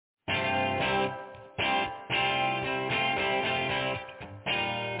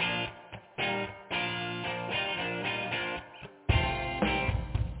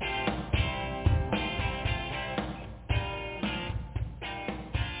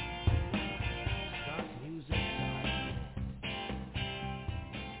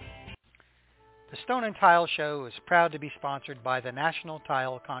Stone and Tile Show is proud to be sponsored by the National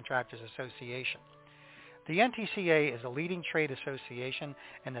Tile Contractors Association. The NTCA is a leading trade association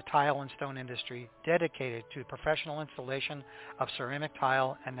in the tile and stone industry dedicated to professional installation of ceramic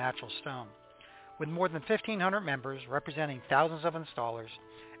tile and natural stone. With more than 1,500 members representing thousands of installers,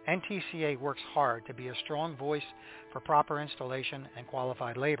 NTCA works hard to be a strong voice for proper installation and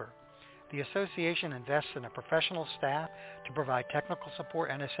qualified labor. The association invests in a professional staff to provide technical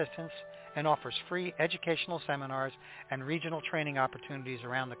support and assistance and offers free educational seminars and regional training opportunities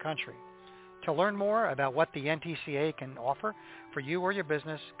around the country. To learn more about what the NTCA can offer for you or your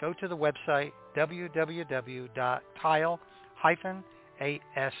business, go to the website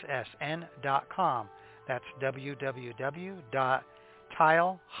www.tile-assn.com. That's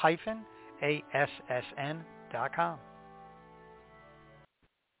www.tile-assn.com.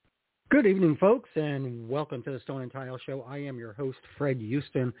 Good evening, folks, and welcome to the Stone and Tile Show. I am your host, Fred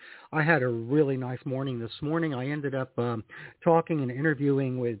Houston. I had a really nice morning this morning. I ended up talking and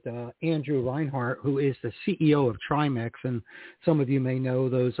interviewing with Andrew Rynhart, who is the CEO of Tramex, and some of you may know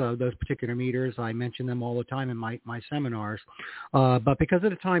those particular meters. I mention them all the time in my seminars. But because of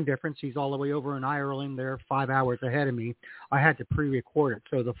the time difference, he's all the way over in Ireland. They're 5 hours ahead of me. I had to pre-record it.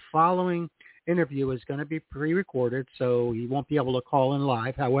 So the following interview is going to be pre-recorded, so you won't be able to call in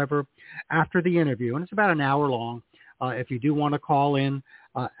live. However, after the interview, and it's about an hour long, if you do want to call in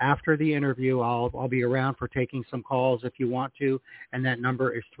after the interview, I'll be around for taking some calls if you want to, and that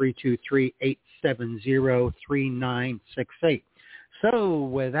number is 323-870-3968. So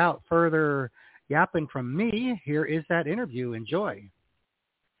without further yapping from me, here is that interview. Enjoy.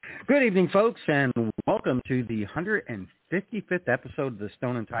 Good evening, folks, and welcome to the 155th episode of the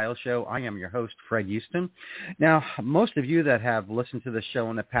Stone and Tile Show. I am your host, Fred Houston. Now, most of you that have listened to the show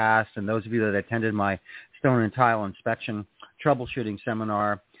in the past, and those of you that attended my Stone and Tile inspection troubleshooting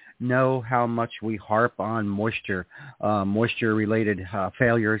seminar, know how much we harp on moisture-related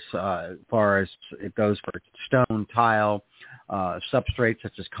failures as far as it goes for stone, tile, substrates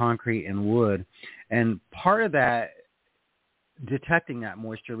such as concrete and wood. And part of that, detecting that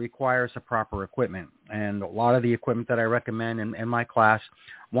moisture, requires a proper equipment. And a lot of the equipment that I recommend in my class,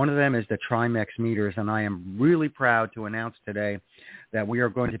 one of them is the Tramex meters. And I am really proud to announce today that we are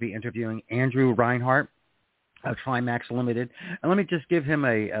going to be interviewing Andrew Rynhart of Tramex Ltd. And let me just give him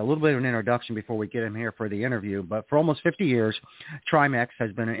a little bit of an introduction before we get him here for the interview. But for almost 50 years, Tramex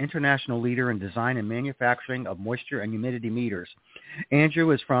has been an international leader in design and manufacturing of moisture and humidity meters.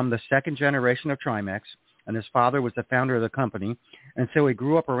 Andrew is from the second generation of Tramex, and his father was the founder of the company, and so he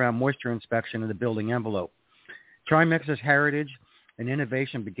grew up around moisture inspection in the building envelope. Tramex's heritage and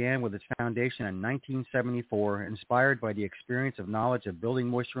innovation began with its foundation in 1974, inspired by the experience of knowledge of building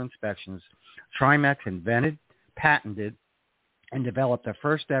moisture inspections. Tramex invented, patented, and developed the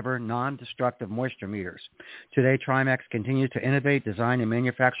first ever non-destructive moisture meters. Today, Tramex continues to innovate, design, and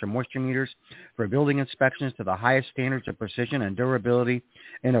manufacture moisture meters for building inspections to the highest standards of precision and durability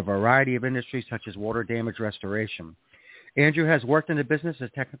in a variety of industries such as water damage restoration. Andrew has worked in the business as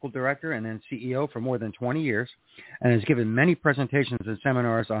technical director and then CEO for more than 20 years and has given many presentations and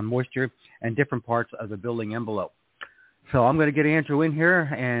seminars on moisture and different parts of the building envelope. So I'm going to get Andrew in here,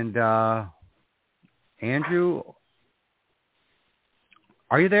 and Andrew,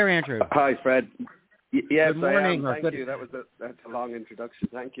 are you there, Andrew? Hi, Fred. Yes, good morning. I am. Thank you. That's a long introduction.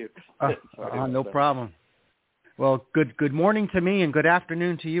 Thank you. No problem. Well, good morning to me, and good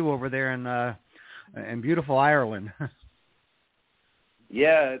afternoon to you over there in beautiful Ireland.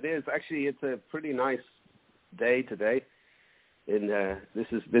 Yeah, it is. Actually, it's a pretty nice day today. This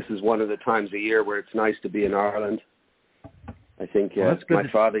is one of the times of year where it's nice to be in Ireland. I think my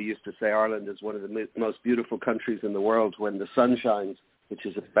father used to say Ireland is one of the most beautiful countries in the world when the sun shines, which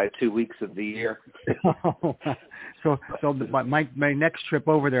is about 2 weeks of the year. So my next trip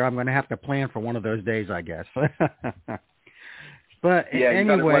over there, I'm going to have to plan for one of those days, I guess. But yeah,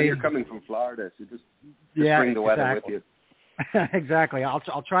 anyway, you're coming from Florida, so just bring the weather with you. Exactly.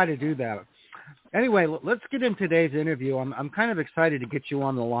 I'll try to do that. Anyway, let's get in today's interview. I'm kind of excited to get you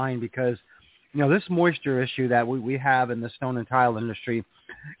on the line because, this moisture issue that we have in the stone and tile industry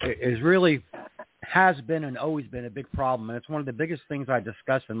is really has been and always been a big problem. And it's one of the biggest things I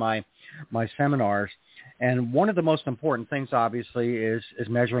discuss in my seminars. And one of the most important things, obviously, is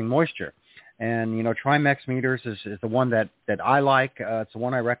measuring moisture. And, Tramex meters is the one that I like. It's the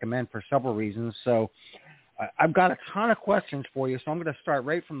one I recommend for several reasons. So I've got a ton of questions for you. So I'm going to start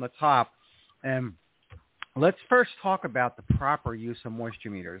right from the top. And let's first talk about the proper use of moisture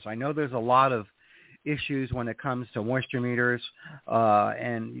meters. I know there's a lot of issues when it comes to moisture meters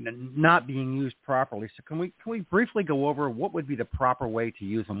and not being used properly. So can we briefly go over what would be the proper way to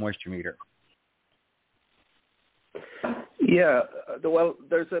use a moisture meter? Yeah, well,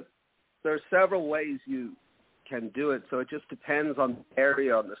 there are several ways you can do it. So it just depends on the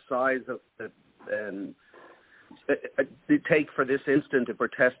area, on the size of the. Take for this instant, if we're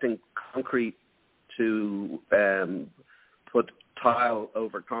testing concrete to put tile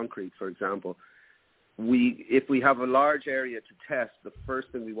over concrete, for example, if we have a large area to test, the first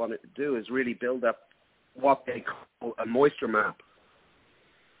thing we want it to do is really build up what they call a moisture map,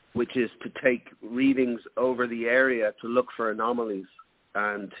 which is to take readings over the area to look for anomalies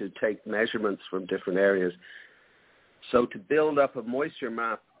and to take measurements from different areas. So to build up a moisture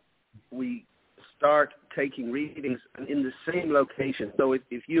map, we start taking readings in the same location. So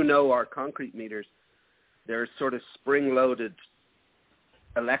if you know our concrete meters, there's sort of spring-loaded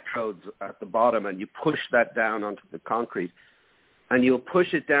electrodes at the bottom, and you push that down onto the concrete, and you'll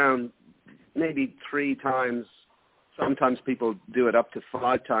push it down maybe 3 times. Sometimes people do it up to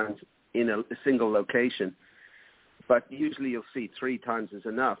 5 times in a single location, but usually you'll see 3 times is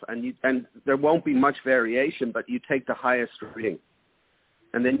enough, and there won't be much variation, but you take the highest reading,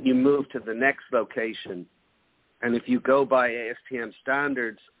 and then you move to the next location. And if you go by ASTM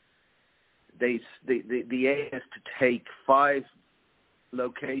standards, the aim is to take 5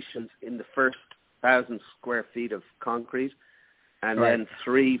 locations in the first 1,000 square feet of concrete, and then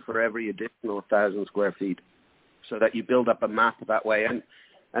 3 for every additional 1,000 square feet, so that you build up a map that way.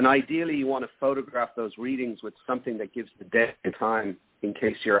 And ideally, you want to photograph those readings with something that gives the date and time in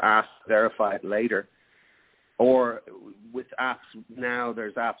case you're asked to verify it later. Or with apps now,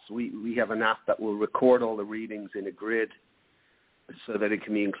 there's apps. We have an app that will record all the readings in a grid so that it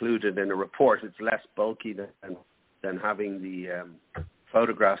can be included in a report. It's less bulky than having the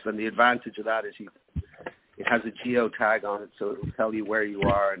photographs. And the advantage of that is it has a geotag on it, so it will tell you where you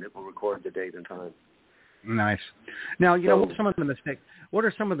are, and it will record the date and time. Nice. Now, what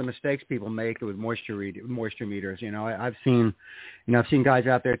are some of the mistakes people make with moisture meters? I've seen guys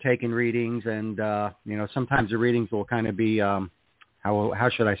out there taking readings, and sometimes the readings will kind of be how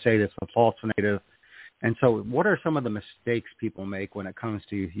should I say this, a false negative. And so, what are some of the mistakes people make when it comes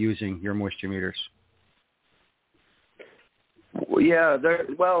to using your moisture meters? Yeah,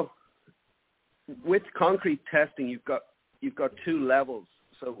 with concrete testing, you've got 2 levels.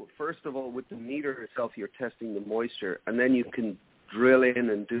 So first of all, with the meter itself, you're testing the moisture, and then you can drill in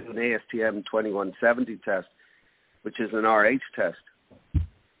and do an ASTM 2170 test, which is an RH test.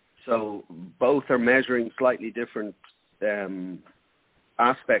 So both are measuring slightly different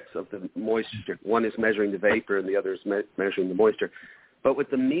aspects of the moisture. One is measuring the vapor, and the other is measuring the moisture. But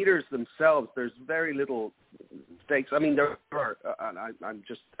with the meters themselves, there's very little mistakes. I mean, there are, and I'm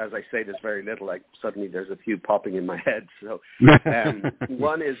just, as I say, there's very little. Like suddenly there's a few popping in my head. So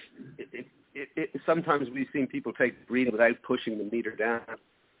one is, sometimes we've seen people take reading without pushing the meter down.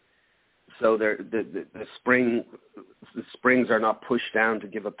 So the springs are not pushed down to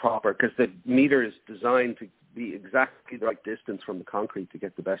give a proper, because the meter is designed to be exactly the right distance from the concrete to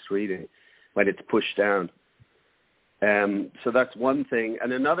get the best reading when it's pushed down. So that's one thing.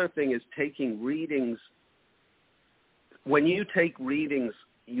 And another thing is taking readings. When you take readings,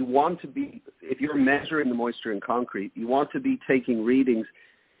 you want to be, if you're measuring the moisture in concrete, you want to be taking readings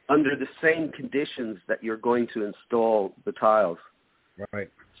under the same conditions that you're going to install the tiles.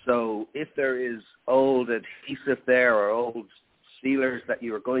 Right. So if there is old adhesive there or old sealers that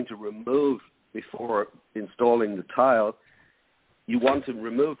you are going to remove before installing the tile, you want to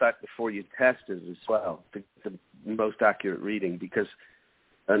remove that before you test it as well to get the most accurate reading, because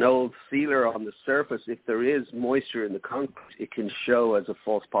an old sealer on the surface, if there is moisture in the concrete, it can show as a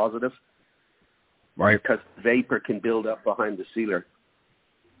false positive. Right. Because vapor can build up behind the sealer.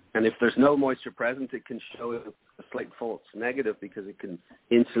 And if there's no moisture present, it can show a slight false negative because it can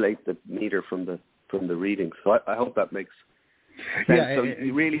insulate the meter from the reading. So I hope that makes sense. Yeah, so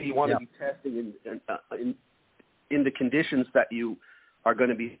you want to be testing in the conditions that you are going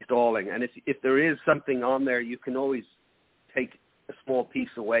to be installing. And if there is something on there, you can always take a small piece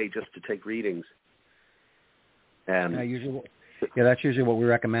away just to take readings. That's usually what we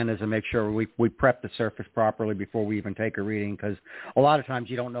recommend, is to make sure we prep the surface properly before we even take a reading, because a lot of times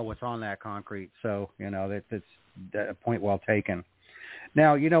you don't know what's on that concrete. So, that's a point well taken.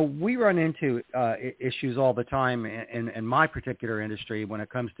 Now, we run into issues all the time in my particular industry when it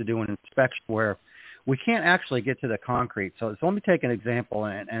comes to doing inspection where we can't actually get to the concrete. So let me take an example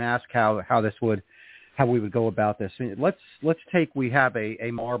and ask how we would go about this. Let's take, we have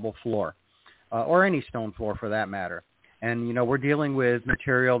a marble floor or any stone floor for that matter. And, we're dealing with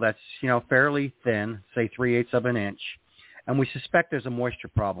material that's, fairly thin, say 3/8 of an inch, and we suspect there's a moisture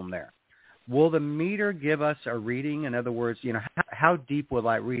problem there. Will the meter give us a reading? In other words, how deep will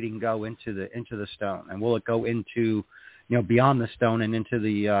that reading go into the stone? And will it go into, beyond the stone and into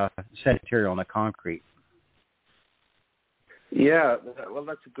the set material and the concrete? Yeah, well,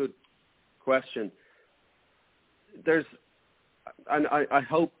 that's a good question. And I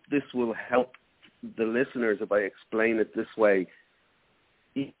hope this will help the listeners if I explain it this way.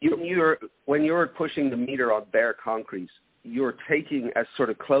 When you're pushing the meter on bare concrete, you're taking as sort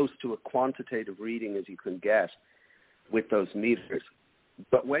of close to a quantitative reading as you can get with those meters.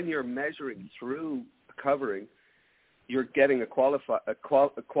 But when you're measuring through a covering, you're getting a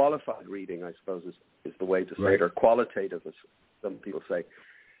qualified reading, I suppose is the way to say it, or qualitative, as some people say.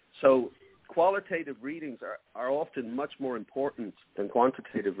 So qualitative readings are often much more important than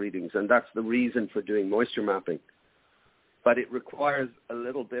quantitative readings, and that's the reason for doing moisture mapping. But it requires a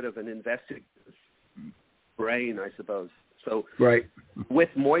little bit of an investigative brain, I suppose. So with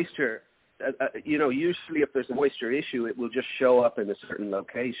moisture, usually if there's a moisture issue, it will just show up in a certain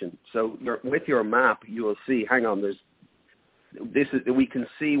location. So with your map, you will see, hang on, we can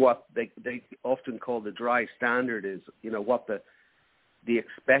see what they often call the dry standard is, what the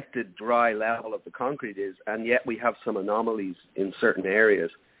expected dry level of the concrete is, and yet we have some anomalies in certain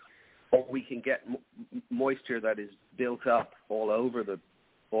areas. Or we can get moisture that is built up all over the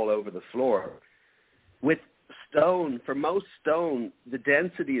floor. With stone, for most stone, the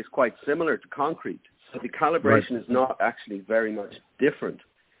density is quite similar to concrete, so the calibration is not actually very much different.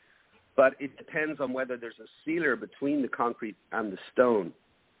 But it depends on whether there's a sealer between the concrete and the stone.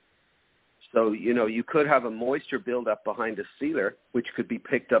 So, you could have a moisture buildup behind a sealer, which could be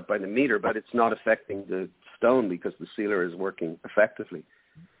picked up by the meter, but it's not affecting the stone because the sealer is working effectively.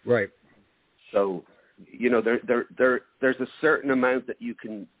 Right. So, there's a certain amount that you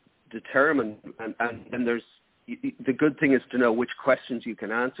can determine, and there's the good thing is to know which questions you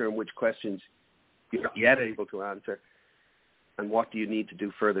can answer and which questions you're not yet able to answer, and what do you need to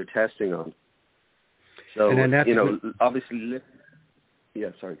do further testing on. So, obviously,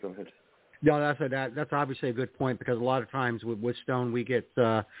 sorry, go ahead. No, that's obviously a good point, because a lot of times with stone we get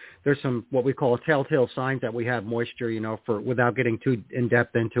there's some what we call telltale signs that we have moisture, without getting too in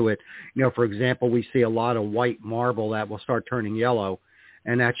depth into it. For example, we see a lot of white marble that will start turning yellow,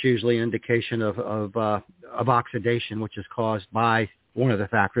 and that's usually an indication of oxidation, which is caused by one of the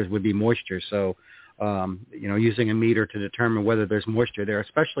factors would be moisture. So using a meter to determine whether there's moisture there,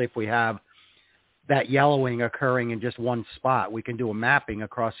 especially if we have that yellowing occurring in just one spot, we can do a mapping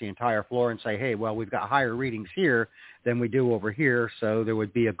across the entire floor and say, hey, well, we've got higher readings here than we do over here, so there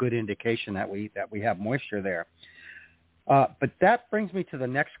would be a good indication that we have moisture there. But that brings me to the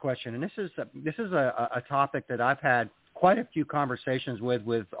next question, and this is a topic that I've had quite a few conversations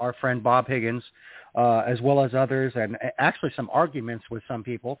with our friend Bob Higgins, as well as others, and actually some arguments with some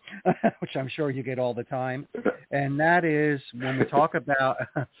people, which I'm sure you get all the time. And that is when we talk about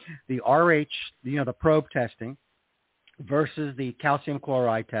the RH, the probe testing versus the calcium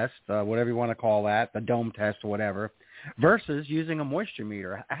chloride test, whatever you want to call that, the dome test or whatever, versus using a moisture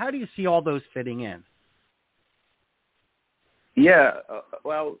meter. How do you see all those fitting in? Yeah,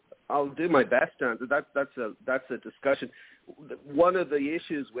 well, I'll do my best to answer. That's a discussion. One of the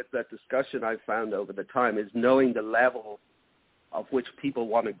issues with that discussion I've found over the time is knowing the level of which people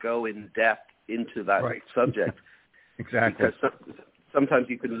want to go in depth into that subject. Exactly. Because sometimes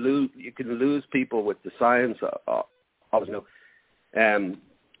you can lose people with the science. But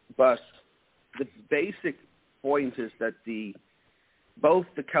the basic point is that both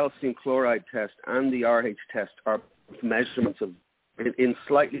the calcium chloride test and the RH test are measurements of in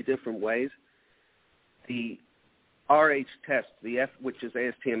slightly different ways. The RH test, which is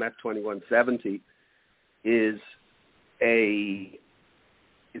ASTM F2170, is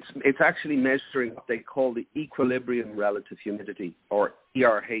it's actually measuring what they call the equilibrium relative humidity, or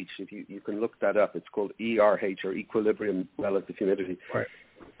ERH. If you can look that up, it's called ERH, or equilibrium relative humidity. Right.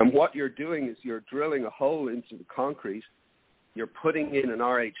 And what you're doing is you're drilling a hole into the concrete, you're putting in an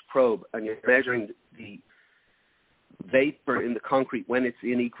RH probe, and you're measuring the vapor in the concrete when it's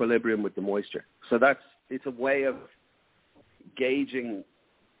in equilibrium with the moisture. So it's a way of gaining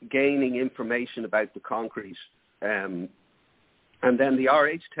information about the concrete. And then the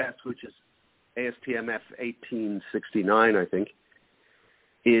RH test, which is ASTM F1869, I think,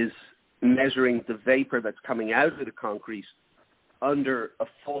 is measuring the vapor that's coming out of the concrete under a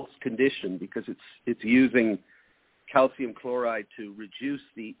false condition, because it's using calcium chloride to reduce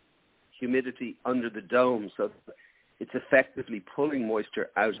the humidity under the dome, so it's effectively pulling moisture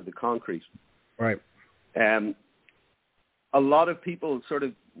out of the concrete. Right. A lot of people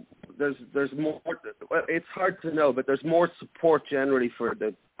there's more, well, it's hard to know, but there's more support generally for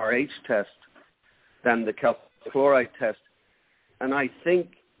the RH test than the calcium chloride test. And I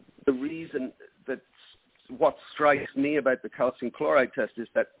think the reason that what strikes me about the calcium chloride test is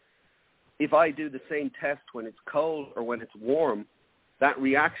that if I do the same test when it's cold or when it's warm, that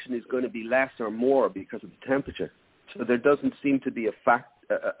reaction is going to be less or more because of the temperature. So there doesn't seem to be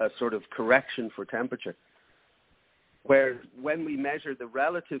a sort of correction for temperature. Whereas when we measure the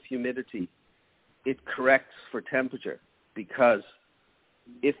relative humidity, it corrects for temperature, because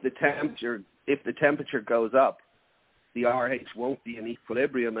if the temperature goes up, the RH won't be in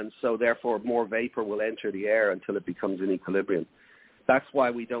equilibrium, and so therefore more vapor will enter the air until it becomes in equilibrium. That's why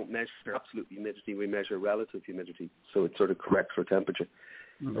we don't measure absolute humidity, we measure relative humidity, so it sort of corrects for temperature.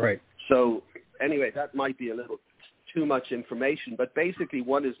 Right. So anyway, that might be a little too much information, but basically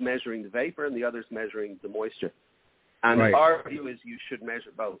one is measuring the vapor and the other is measuring the moisture. And right. Our view is you should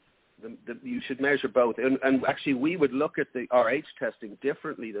measure both. You should measure both. And actually we would look at the RH testing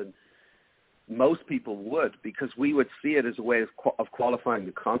differently than most people would, because we would see it as a way of qualifying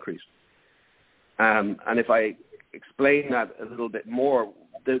the concrete. And if I explain that a little bit more,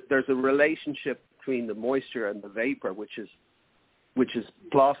 there's a relationship between the moisture and the vapor, which is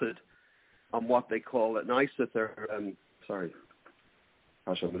plotted on what they call an isotherm. Sorry,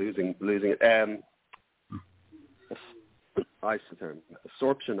 gosh, I'm losing it. Isotherm,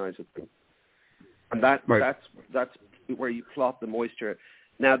 absorption isotherm, and that's where you plot the moisture.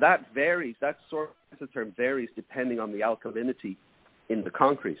 Now that varies. That isotherm varies depending on the alkalinity in the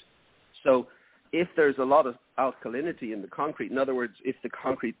concrete. So if there's a lot of alkalinity in the concrete, in other words, if the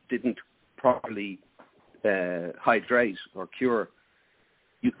concrete didn't properly hydrate or cure,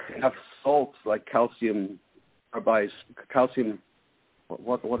 you can have salts like calcium carbide,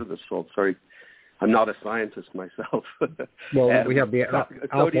 what are the salts? Sorry, I'm not a scientist myself. Well, we have the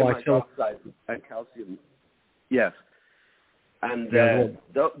sodium hydroxide and calcium. Yes. And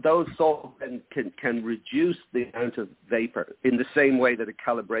those salts can reduce the amount of vapor in the same way that a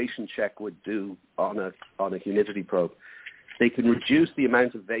calibration check would do on a humidity probe. They can reduce the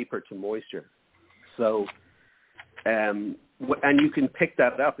amount of vapor to moisture. So, and you can pick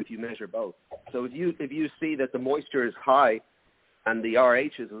that up if you measure both. So if you see that the moisture is high and the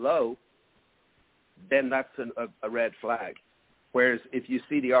RH is low, then that's a red flag. Whereas if you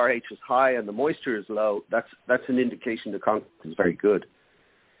see the RH is high and the moisture is low, that's an indication the concrete is very good.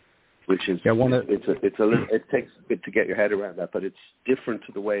 Which is it takes a bit to get your head around that, but it's different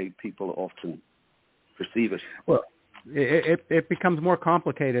to the way people often perceive it. Well, it becomes more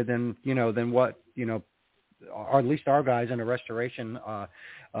complicated than what or at least our guys in the restoration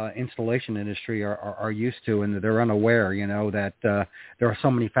installation industry are used to, and they're unaware. That there are so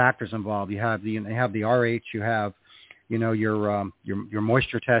many factors involved. You have the RH, you have your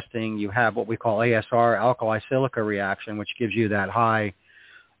moisture testing, you have what we call ASR, alkali silica reaction, which gives you that high.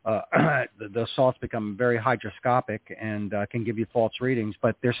 The salts become very hygroscopic and can give you false readings.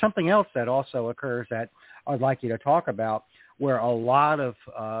 But there's something else that also occurs that I'd like you to talk about, where a lot of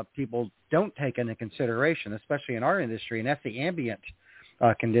people don't take into consideration, especially in our industry, and that's the ambient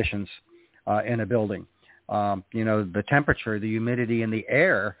conditions in a building. The temperature, the humidity in the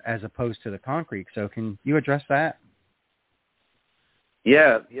air as opposed to the concrete. So can you address that?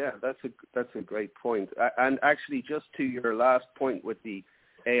 Yeah, that's a great point. And actually, just to your last point with the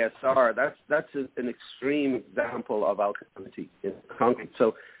ASR, that's an extreme example of alkalinity in concrete.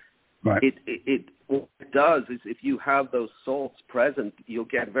 So right. What it does is, if you have those salts present, you'll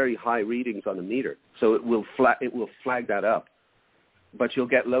get very high readings on a meter. So it will flag that up, but you'll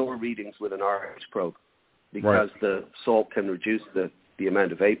get lower readings with an RH probe because the salt can reduce the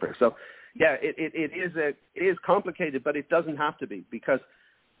amount of vapor. So yeah, it is complicated, but it doesn't have to be, because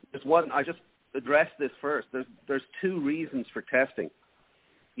there's one. I just addressed this first. There's two reasons for testing,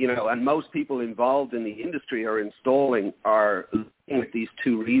 and most people involved in the industry or installing are looking at these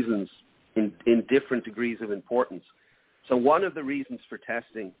two reasons in different degrees of importance. So one of the reasons for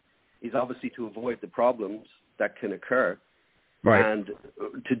testing is obviously to avoid the problems that can occur. Right. And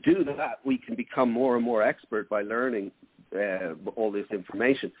to do that, we can become more and more expert by learning all this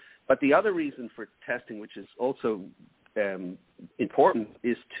information. But the other reason for testing, which is also important,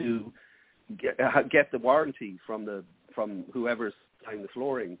 is to get the warranty from whoever's supplying the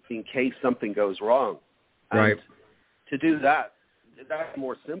flooring in case something goes wrong. Right. And to do that, that's a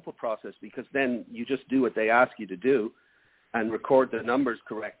more simple process, because then you just do what they ask you to do and record the numbers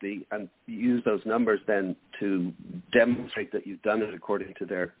correctly and use those numbers then to demonstrate that you've done it according to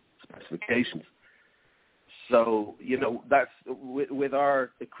their specifications. So, that's with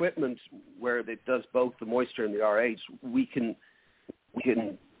our equipment where it does both the moisture and the RH,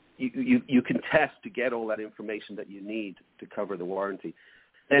 you can test to get all that information that you need to cover the warranty.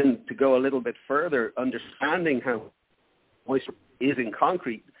 Then to go a little bit further, understanding how moisture is in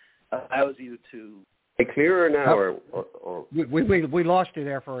concrete allows you to clearer now, or we lost you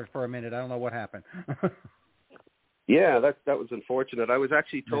there for a minute. I don't know what happened. Yeah, that was unfortunate. I was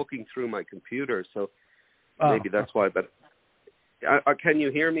actually talking through my computer, so maybe that's why. But can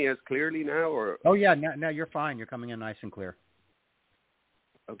you hear me as clearly now? Or oh yeah, now you're fine. You're coming in nice and clear.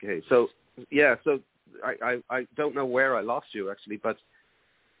 Okay, so yeah, so I don't know where I lost you actually, but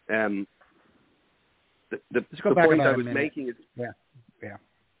the point I was making is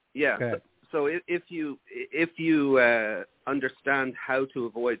yeah. So if you understand how to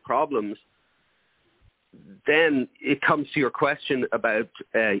avoid problems, then it comes to your question about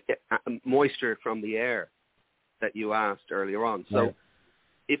moisture from the air that you asked earlier on. So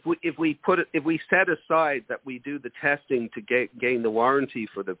if we set aside that we do the testing to gain the warranty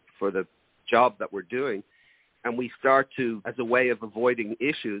for the job that we're doing, and we start to, as a way of avoiding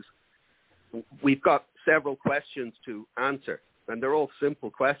issues, we've got several questions to answer, and they're all simple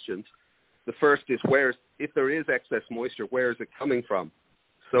questions. The first is if there is excess moisture, where is it coming from?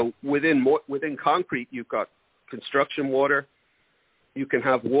 So within concrete, you've got construction water. You can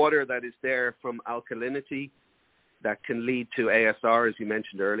have water that is there from alkalinity that can lead to ASR, as you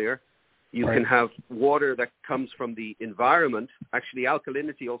mentioned earlier. You can have water that comes from the environment. Actually,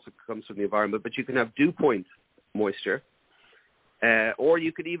 alkalinity also comes from the environment, but you can have dew point moisture. Or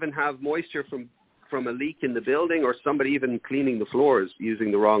you could even have moisture from a leak in the building, or somebody even cleaning the floors,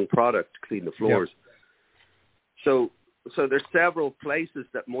 using the wrong product to clean the floors. Yep. So there's several places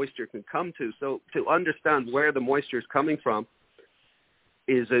that moisture can come to. So to understand where the moisture is coming from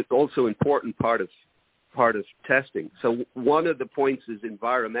is also an important part of testing. So one of the points is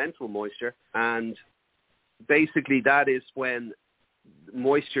environmental moisture, and basically that is when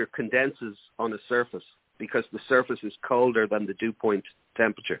moisture condenses on a surface because the surface is colder than the dew point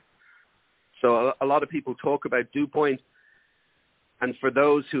temperature. So a lot of people talk about dew point, and for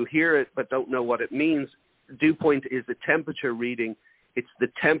those who hear it but don't know what it means, dew point is the temperature reading. It's the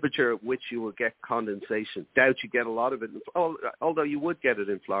temperature at which you will get condensation. Doubt you get a lot of it, although you would get it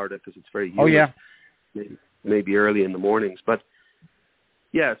in Florida because it's very humid. Oh, yeah. Maybe early in the mornings. But,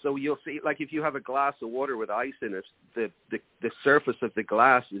 yeah, so you'll see, like if you have a glass of water with ice in it, the surface of the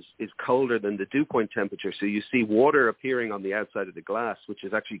glass is colder than the dew point temperature. So you see water appearing on the outside of the glass, which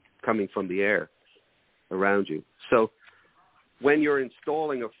is actually coming from the air around you. So when you're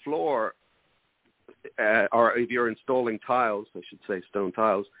installing a floor, or if you're installing tiles, I should say stone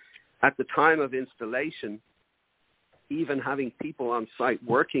tiles, at the time of installation, even having people on site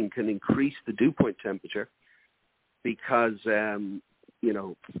working can increase the dew point temperature because,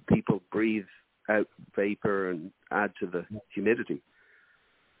 people breathe out vapor and add to the humidity.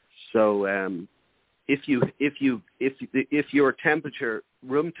 So if your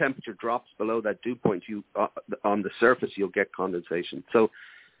room temperature drops below that dew point, on the surface you'll get condensation. So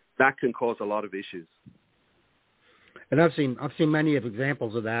that can cause a lot of issues. And I've seen many of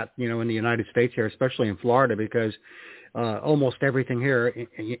examples of that, in the United States here, especially in Florida, because almost everything here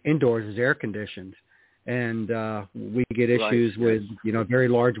indoors is air conditioned, and we get issues with very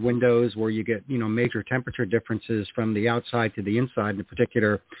large windows where you get major temperature differences from the outside to the inside, in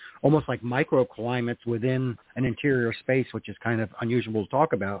particular, almost like microclimates within an interior space, which is kind of unusual to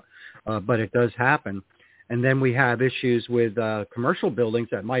talk about, but it does happen. And then we have issues with commercial buildings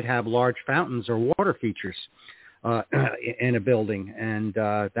that might have large fountains or water features in a building, and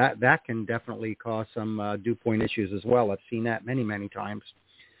that can definitely cause some dew point issues as well. I've seen that many, many times.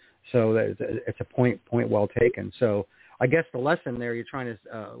 So it's a point well taken. So I guess the lesson there you're trying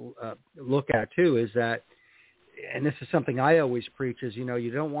to look at too is that, and this is something I always preach, is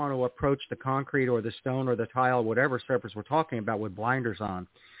you don't want to approach the concrete or the stone or the tile, whatever surface we're talking about, with blinders on.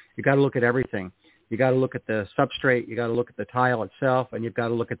 You got to look at everything. You got to look at the substrate, you got to look at the tile itself, and you've got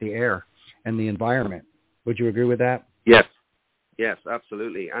to look at the air and the environment. Would you agree with that? Yes,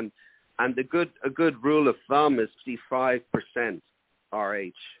 absolutely. And a good rule of thumb is 65%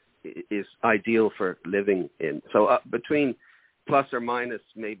 RH is ideal for living in. So between plus or minus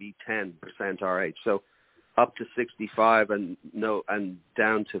maybe 10% RH. So up to 65 and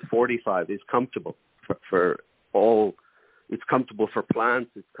down to 45 is comfortable for all. It's comfortable for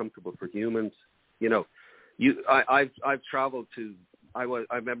plants. It's comfortable for humans. I've traveled to. I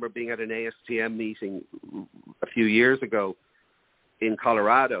remember being at an ASTM meeting a few years ago in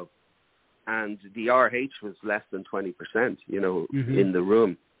Colorado, and the RH was less than 20%. In the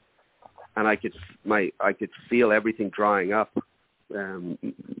room, and I could feel everything drying up.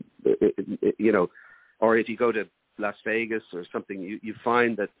 Or if you go to Las Vegas or something, you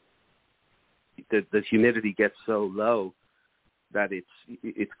find that the humidity gets so low that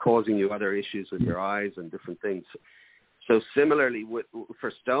it's causing you other issues with your eyes and different things. So similarly,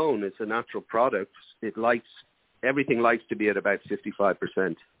 for stone, it's a natural product. Everything likes to be at about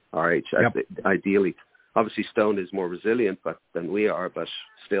 55% RH, ideally. Obviously, stone is more resilient than we are, but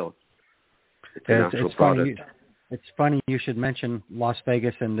still, it's a natural product. It's funny you should mention Las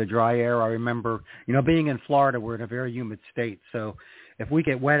Vegas and the dry air. I remember, being in Florida, we're in a very humid state. So if we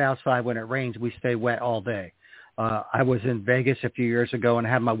get wet outside when it rains, we stay wet all day. I was in Vegas a few years ago and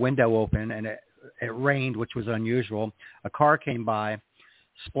had my window open, and it rained, which was unusual. A car came by,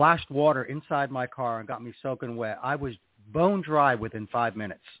 splashed water inside my car and got me soaking wet. I was bone dry within 5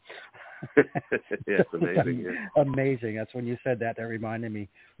 minutes. Yes, amazing. Yeah. Amazing. That's when you said that. That reminded me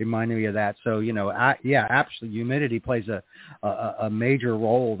of that. So, absolutely. Humidity plays a major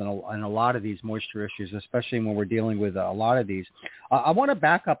role in a lot of these moisture issues, especially when we're dealing with a lot of these. I want to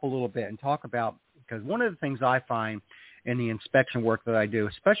back up a little bit and talk about, because one of the things I find in the inspection work that I do,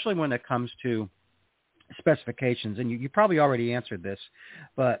 especially when it comes to specifications, and you probably already answered this,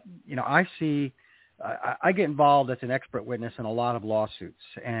 but, I get involved as an expert witness in a lot of lawsuits,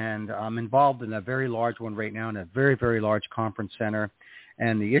 and I'm involved in a very large one right now in a very, very large conference center.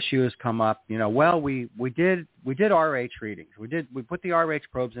 And the issue has come up, we did RH readings. We put the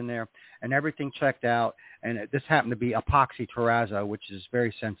RH probes in there and everything checked out. And this happened to be epoxy terrazzo, which is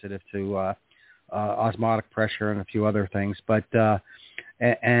very sensitive to osmotic pressure and a few other things. But,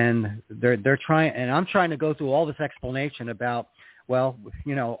 and they're trying, and I'm trying to go through all this explanation about, well,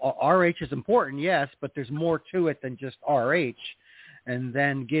 RH is important, yes, but there's more to it than just RH. And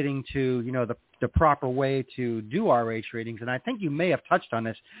then getting to, the proper way to do RH readings. And I think you may have touched on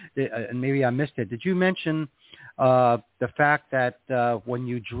this, and maybe I missed it. Did you mention the fact that when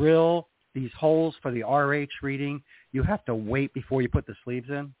you drill these holes for the RH reading, you have to wait before you put the sleeves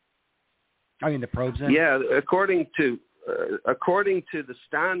in? The probes in? Yeah, according to the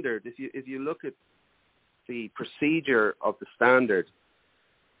standard, if you look at the procedure of the standard.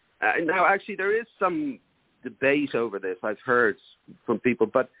 Now, actually, there is some debate over this, I've heard from people,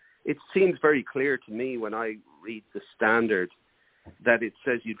 but it seems very clear to me when I read the standard that it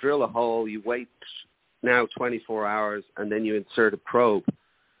says you drill a hole, you wait now 24 hours, and then you insert a probe,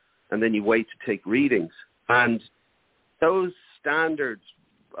 and then you wait to take readings. And those standards,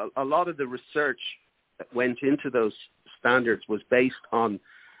 a lot of the research that went into those standards was based on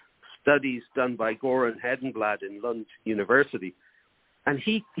studies done by Goran Hedenblad in Lund University. And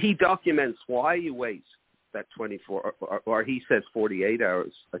he documents why you wait that 24, or he says 48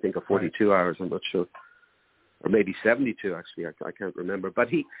 hours, I think, or 42 hours, I'm not sure. Or maybe 72, actually, I can't remember. But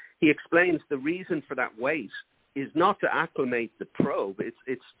he explains the reason for that wait is not to acclimate the probe,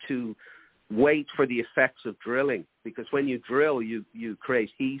 it's to wait for the effects of drilling. Because when you drill, you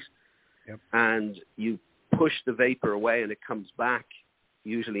create heat, and you push the vapor away and it comes back.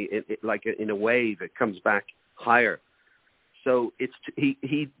 Usually, like in a wave, it comes back higher. So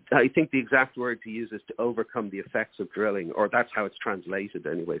I think the exact word to use is to overcome the effects of drilling, or that's how it's translated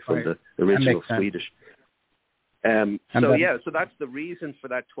anyway from the original Swedish. So that's the reason for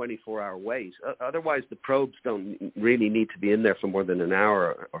that 24-hour wait. Otherwise, the probes don't really need to be in there for more than an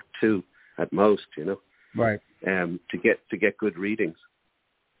hour or two at most, Right. To get good readings.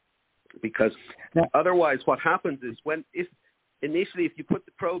 Because otherwise, what happens is if you put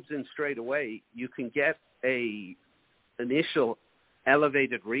the probes in straight away, you can get a initial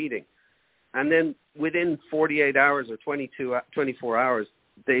elevated reading, and then within 48 hours or 24 hours,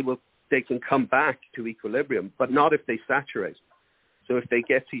 they can come back to equilibrium, but not if they saturate. So if they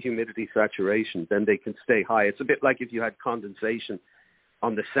get to humidity saturation, then they can stay high. It's a bit like if you had condensation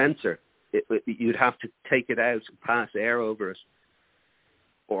on the sensor, you'd have to take it out and pass air over it.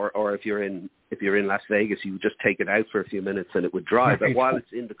 Or if you're in Las Vegas, you would just take it out for a few minutes and it would dry. But while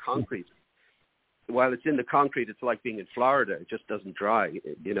it's in the concrete, it's like being in Florida. It just doesn't dry,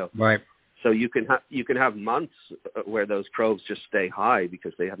 Right. So you can have months where those probes just stay high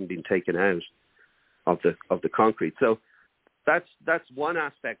because they haven't been taken out of the concrete. So that's one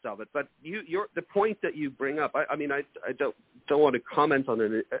aspect of it. But the point that you bring up, I don't want to comment on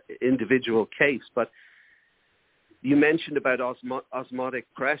an individual case, but you mentioned about osmotic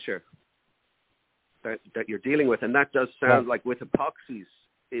pressure that you're dealing with, and that does sound like with epoxies,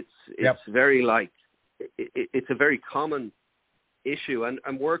 it's very it's a very common issue, and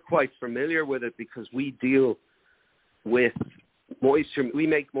we're quite familiar with it because we deal with moisture. We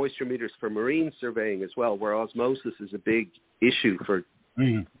make moisture meters for marine surveying as well, where osmosis is a big issue for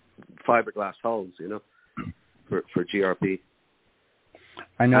fiberglass hulls, for GRP.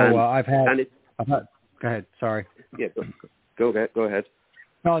 I know. I've had. Go ahead. Sorry. Yeah, go ahead.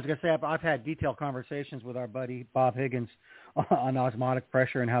 No, I was going to say I've had detailed conversations with our buddy Bob Higgins on osmotic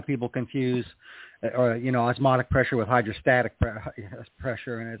pressure and how people confuse, osmotic pressure with hydrostatic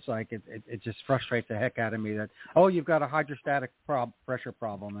pressure, and it's like it just frustrates the heck out of me that you've got a hydrostatic pressure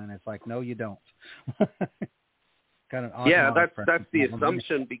problem, and it's like no, you don't. Kind of that's the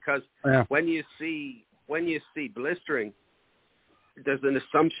assumption, because when you see blistering, there's an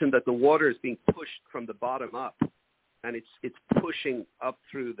assumption that the water is being pushed from the bottom up, and it's pushing up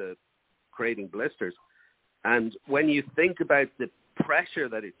through the creating blisters. And when you think about the pressure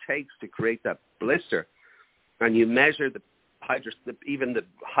that it takes to create that blister, and you measure even the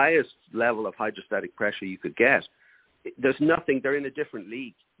highest level of hydrostatic pressure you could get, there's nothing. They're in a different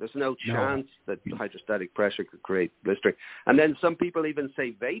league. There's no chance that hydrostatic pressure could create blistering. And then some people even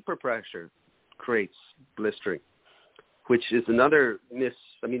say vapor pressure creates blistering, which is another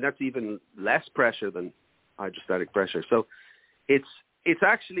that's even less pressure than hydrostatic pressure. So it's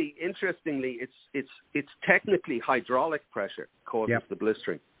actually, interestingly, it's technically hydraulic pressure causes the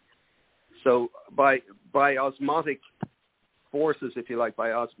blistering. So by osmotic forces, if you like,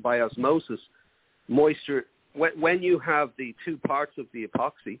 by osmosis, moisture, when you have the two parts of the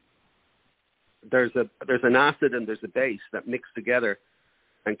epoxy, there's an acid and there's a base that mix together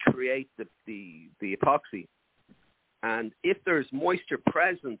and create the epoxy. And if there's moisture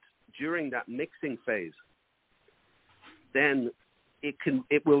present during that mixing phase, then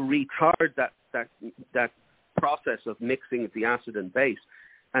it will retard that process of mixing the acid and base.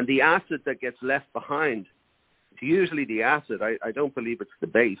 And the acid that gets left behind, it's usually the acid. I don't believe it's the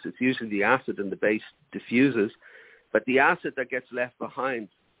base. It's usually the acid, and the base diffuses. But the acid that gets left behind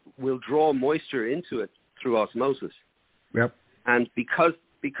will draw moisture into it through osmosis. Yep. And because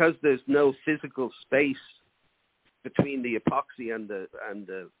there's no physical space between the epoxy and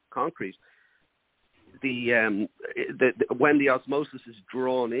the concrete, when the osmosis is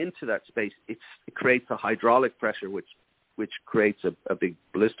drawn into that space, it creates a hydraulic pressure which creates a big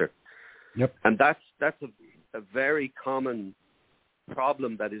blister. Yep. And that's a very common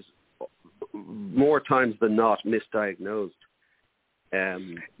problem that is more times than not misdiagnosed.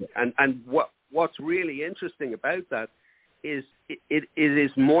 And what's really interesting about that is it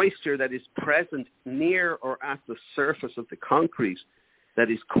is moisture that is present near or at the surface of the concrete that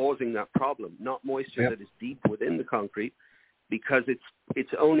is causing that problem, not moisture that is deep within the concrete, because it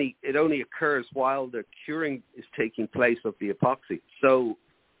only occurs while the curing is taking place of the epoxy. So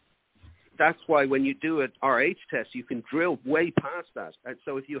that's why when you do an RH test, you can drill way past that. And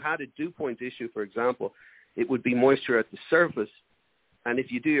so if you had a dew point issue, for example, it would be moisture at the surface. And if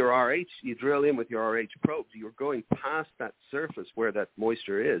you do your RH, you drill in with your RH probes, you're going past that surface where that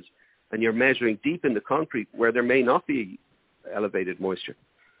moisture is, and you're measuring deep in the concrete where there may not be elevated moisture.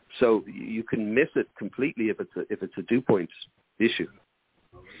 So you can miss it completely if it's a dew point issue.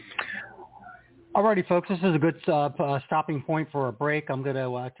 Alrighty, folks, this is a good stopping point for a break. I'm going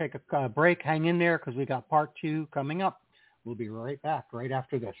to take a break. Hang in there because we got part 2 coming up. We'll be right back right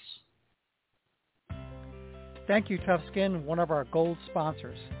after this. Thank you, Tough Skin, one of our gold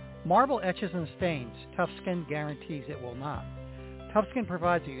sponsors. Marble etches and stains. Tough Skin guarantees it will not. Tough Skin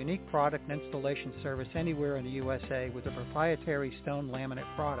provides a unique product and installation service anywhere in the USA with their proprietary stone laminate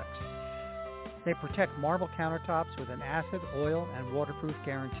products. They protect marble countertops with an acid, oil, and waterproof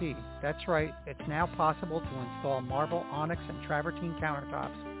guarantee. That's right, it's now possible to install marble, onyx, and travertine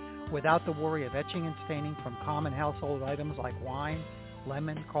countertops without the worry of etching and staining from common household items like wine,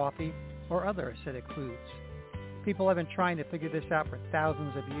 lemon, coffee, or other acidic foods. People have been trying to figure this out for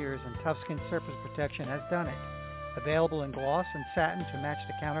thousands of years, and Tough Skin Surface Protection has done it. Available in gloss and satin to match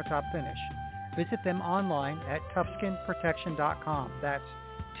the countertop finish. Visit them online at toughskinprotection.com. That's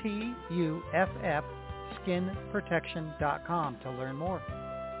TUFF skinprotection.com to learn more.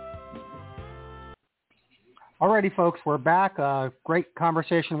 Alrighty, folks, we're back. Great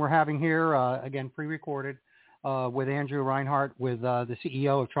conversation we're having here, again, pre-recorded, with Andrew Rynhart, with the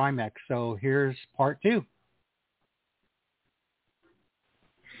CEO of Tramex. So here's part 2.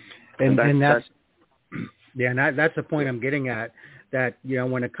 And that's the point I'm getting at, that,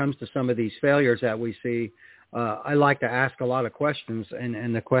 when it comes to some of these failures that we see, I like to ask a lot of questions,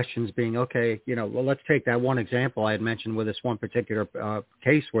 and the questions being, okay, well, let's take that one example I had mentioned with this one particular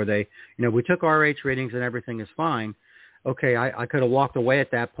case where they, we took RH readings and everything is fine. Okay, I could have walked away at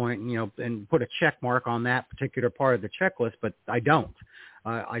that point, and put a check mark on that particular part of the checklist, but I don't.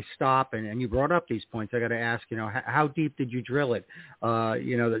 I stop, and you brought up these points. I got to ask, how deep did you drill it?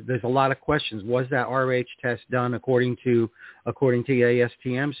 There's a lot of questions. Was that RH test done according to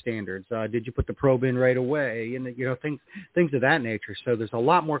ASTM standards? Did you put the probe in right away? And things of that nature. So there's a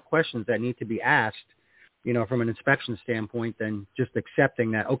lot more questions that need to be asked from an inspection standpoint than just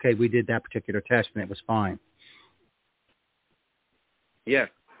accepting that, okay, we did that particular test and it was fine. Yes.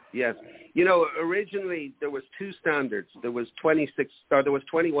 Originally there was two standards. There was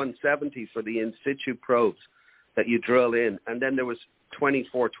 2170 for the in situ probes that you drill in, and then there was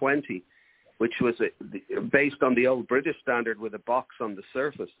 2420, which was based on the old British standard with a box on the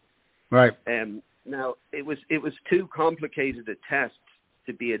surface. Right. Now it was too complicated a test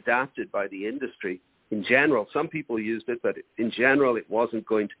to be adapted by the industry in general. Some people used it, but in general it wasn't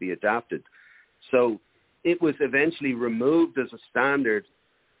going to be adapted. So it was eventually removed as a standard,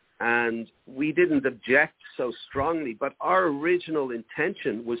 and we didn't object so strongly, but our original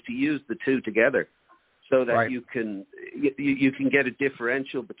intention was to use the two together so that you can get a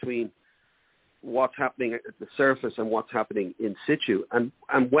differential between what's happening at the surface and what's happening in situ. And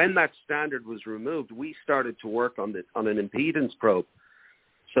when that standard was removed, we started to work on an impedance probe,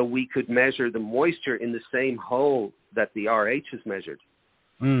 so we could measure the moisture in the same hole that the RH is measured.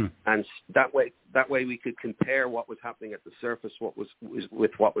 And that way we could compare what was happening at the surface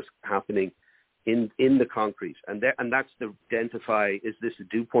with what was happening in the concrete. And that's to identify, is this a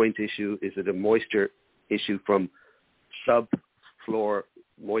dew point issue? Is it a moisture issue from sub-floor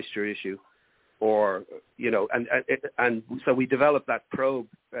moisture issue? Or, and so we developed that probe,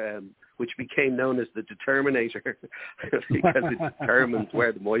 which became known as the determinator because it determines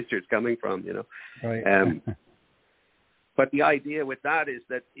where the moisture is coming from, Right. But the idea with that is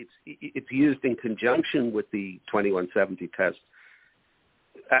that it's used in conjunction with the 2170 test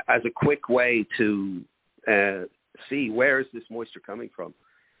as a quick way to see where is this moisture coming from.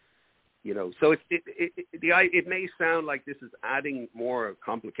 So it may sound like this is adding more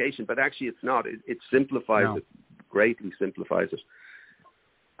complication, but actually it's not. It simplifies it, greatly simplifies it.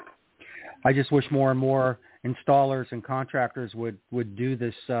 I just wish more and more installers and contractors would do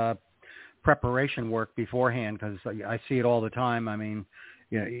this preparation work beforehand, because I see it all the time. I mean,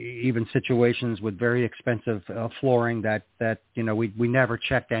 even situations with very expensive flooring that we never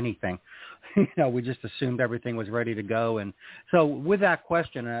checked anything. We just assumed everything was ready to go. And so with that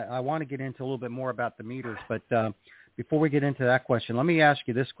question, I want to get into a little bit more about the meters. But before we get into that question, let me ask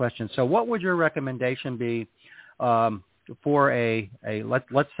you this question. So what would your recommendation be for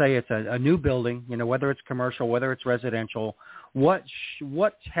let's say it's a new building, whether it's commercial, whether it's residential? What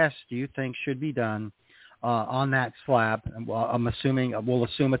tests do you think should be done on that slab? We'll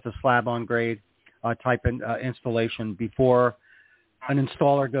assume it's a slab on grade type installation before an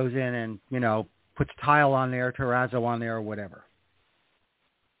installer goes in and puts tile on there, terrazzo on there, or whatever.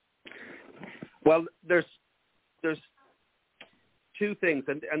 Well, there's two things,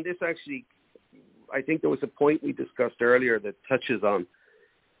 and this actually, I think there was a point we discussed earlier that touches on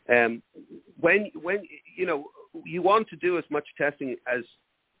when you want to do as much testing as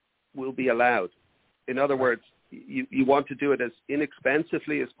will be allowed. In other words, you want to do it as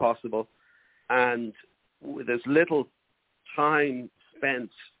inexpensively as possible and with as little time spent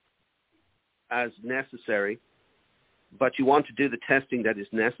as necessary, but you want to do the testing that is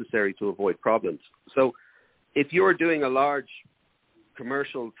necessary to avoid problems. So if you're doing a large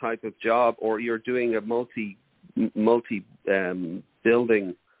commercial type of job, or you're doing a multi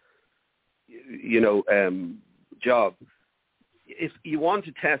building job, if you want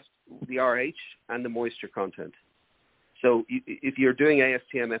to test the RH and the moisture content. So if you're doing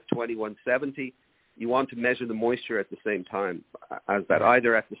ASTM F2170, you want to measure the moisture at the same time as that,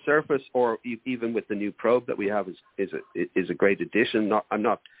 either at the surface or even with the new probe that we have is a great addition. I'm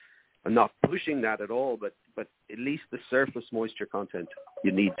not pushing that at all, but at least the surface moisture content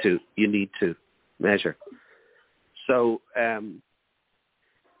you need to measure. So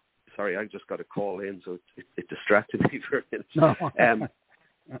sorry, I just got a call in, so it distracted me for a minute. No.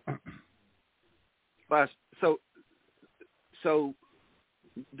 But so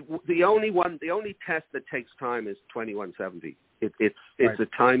the only test that takes time is 2170. It's right. a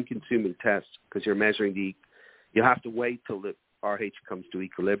time-consuming test because you're measuring you have to wait till the RH comes to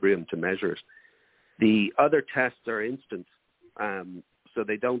equilibrium to measure it. The other tests are instant, so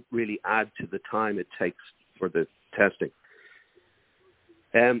they don't really add to the time it takes for the testing.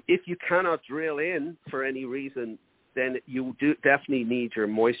 If you cannot drill in for any reason, then you do definitely need your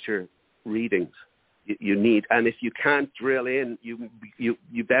moisture readings. You need, and if you can't drill in, you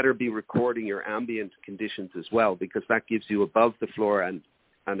better be recording your ambient conditions as well, because that gives you above the floor and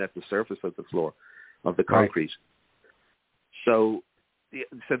at the surface of the floor of the concrete. Right. So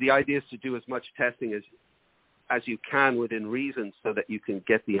the idea is to do as much testing as you can within reason, so that you can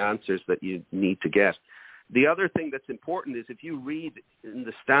get the answers that you need to get. The other thing that's important is if you read in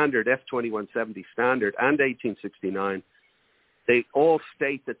the standard F2170 standard and 1869, they all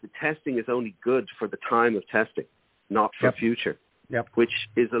state that the testing is only good for the time of testing, not for future, which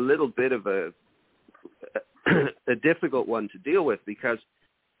is a little bit of a difficult one to deal with, because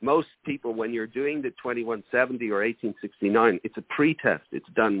most people, when you're doing the 2170 or 1869, it's a pre-test. It's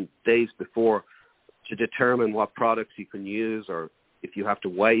done days before to determine what products you can use, or if you have to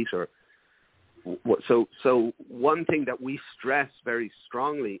wait, or so one thing that we stress very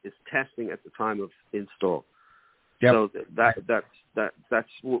strongly is testing at the time of install. So that's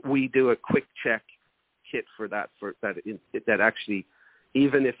we do a quick check kit for that actually,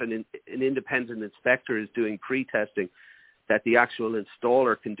 even if an independent inspector is doing pre-testing, that the actual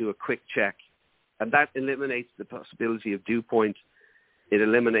installer can do a quick check, and that eliminates the possibility of dew point. It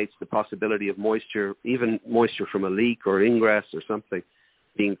eliminates the possibility of moisture, even moisture from a leak or ingress or something,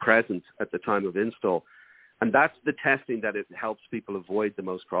 being present at the time of install. And that's the testing that it helps people avoid the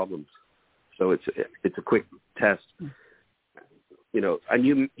most problems. So it's a quick test.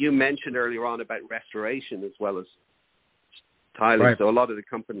 And you mentioned earlier on about restoration as well as tiling. Right. So a lot of the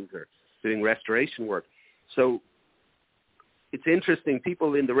companies are doing restoration work. So it's interesting.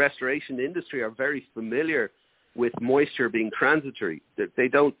 People in the restoration industry are very familiar with moisture being transitory.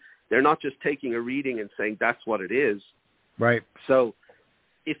 They're not just taking a reading and saying that's what it is. Right. So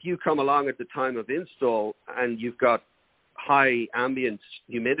if you come along at the time of install and you've got high ambient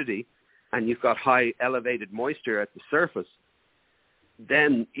humidity and you've got high elevated moisture at the surface,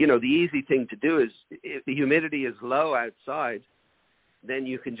 then, the easy thing to do is, if the humidity is low outside, then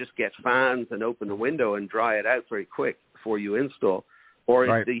you can just get fans and open the window and dry it out very quick before you install. Or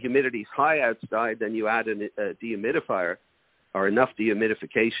if the humidity is high outside, then you add a dehumidifier or enough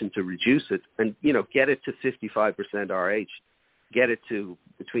dehumidification to reduce it and, get it to 55% RH, get it to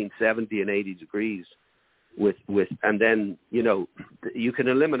between 70 and 80 degrees and then, you can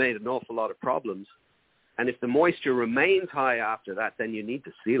eliminate an awful lot of problems. And if the moisture remains high after that, then you need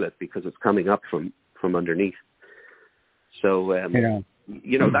to seal it because it's coming up from underneath. So,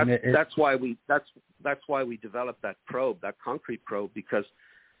 that's why we developed that probe, that concrete probe, because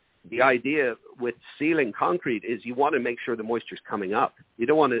the idea with sealing concrete is you want to make sure the moisture is coming up. You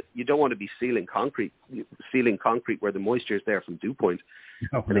don't want to be sealing concrete where the moisture is there from dew point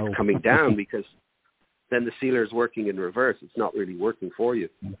and it's coming down, because then the sealer is working in reverse. It's not really working for you.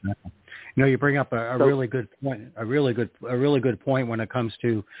 You bring up a really good point. A really good point when it comes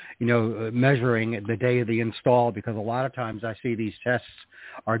to measuring the day of the install, because a lot of times I see these tests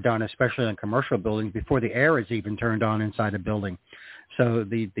are done, especially in commercial buildings, before the air is even turned on inside a building. So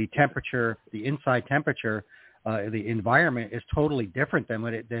the temperature, the inside temperature, the environment is totally different than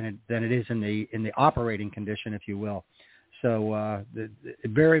it is in the operating condition, if you will. So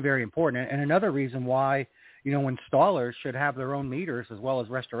very, very important. And another reason why, installers should have their own meters as well as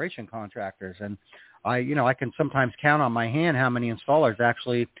restoration contractors. And I can sometimes count on my hand how many installers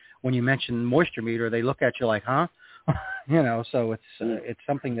actually, when you mention moisture meter, they look at you like, huh? So it's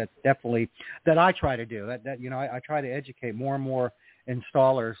something that definitely that I try to do. I try to educate more and more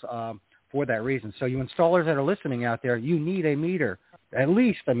installers for that reason. So you installers that are listening out there, you need a meter, at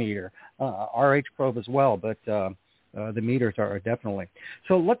least a meter, RH probe as well, but the meters are definitely.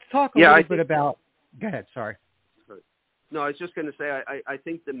 So let's talk a little bit about. Go ahead. Sorry. No, I was just going to say I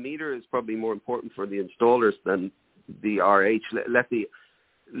think the meter is probably more important for the installers than the RH.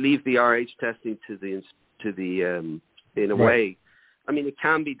 Leave the RH testing to the in a way. I mean, it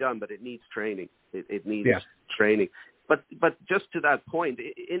can be done, but it needs training. It needs training. But just to that point,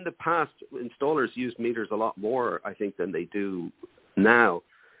 in the past, installers used meters a lot more, I think, than they do now.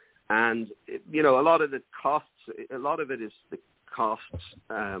 And, a lot of the costs, a lot of it is the costs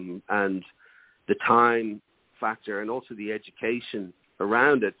and the time factor and also the education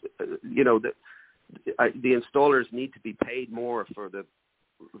around it. The installers need to be paid more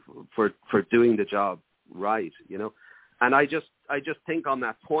for doing the job right, And I just think on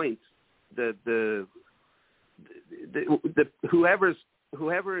that point, whoever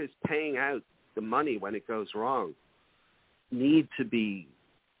is paying out the money when it goes wrong need to be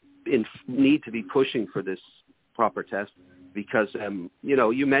pushing for this proper test, because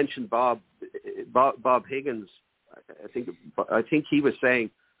you mentioned Bob Higgins. I think he was saying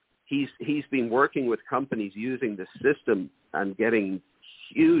he's been working with companies using the system and getting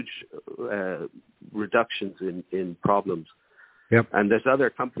huge reductions in problems. Yep. And there's other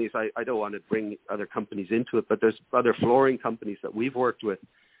companies, I don't want to bring other companies into it, but there's other flooring companies that we've worked with,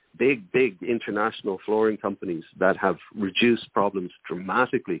 big international flooring companies that have reduced problems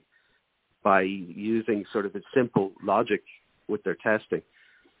dramatically by using sort of a simple logic with their testing.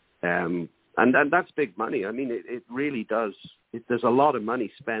 And that's big money. I mean, it really does. There's a lot of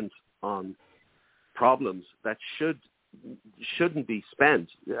money spent on problems that should shouldn't be spent,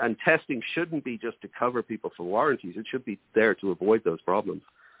 and testing shouldn't be just to cover people for warranties. It should be there to avoid those problems.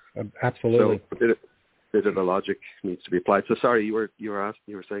 Absolutely. So a bit of the logic needs to be applied. So sorry, you were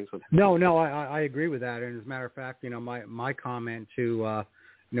saying something. No, I agree with that. And as a matter of fact, my comment to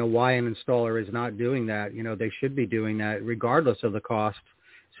why an installer is not doing that, they should be doing that regardless of the cost,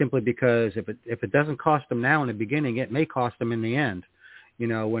 simply because if it doesn't cost them now in the beginning, it may cost them in the end.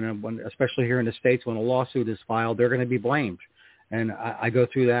 When especially here in the States, when a lawsuit is filed, they're going to be blamed. And I go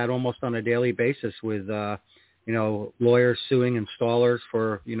through that almost on a daily basis with, lawyers suing installers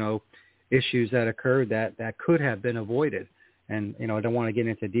for, issues that occurred that could have been avoided. And, I don't want to get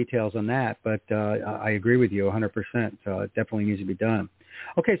into details on that, but I agree with you 100%. It definitely needs to be done.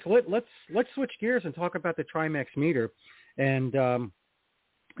 Okay, so let's switch gears and talk about the Tramex meter. And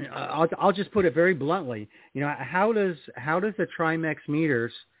I'll just put it very bluntly. How does the Tramex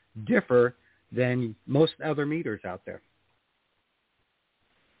meters differ than most other meters out there?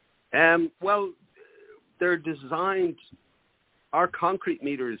 Well, they're designed. Our concrete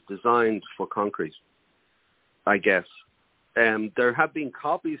meter is designed for concrete, I guess. There have been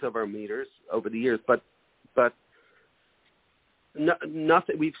copies of our meters over the years, but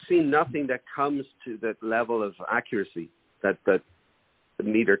nothing. We've seen nothing that comes to that level of accuracy that the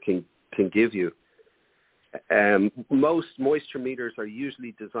meter can give you. Most moisture meters are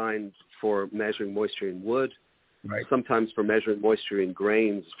usually designed for measuring moisture in wood, right. Sometimes for measuring moisture in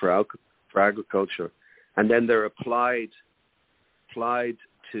grains for agriculture, and then they're applied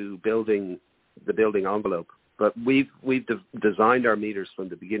to the building envelope. But we've designed our meters from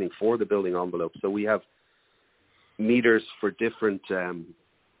the beginning for the building envelope. So we have meters for different.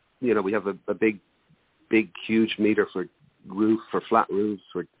 We have a big, huge meter for flat roofs,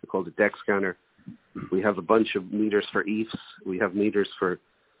 called a deck scanner. We have a bunch of meters for EIFs. We have meters for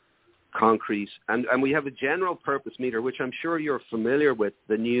concrete, and we have a general purpose meter, which I'm sure you're familiar with.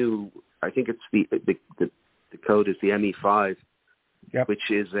 The new, I think it's the code is the ME5, yep. Which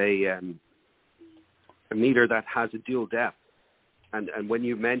is a meter that has a dual depth. And when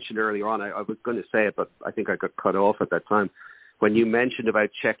you mentioned earlier on, I was going to say it, but I think I got cut off at that time. When you mentioned about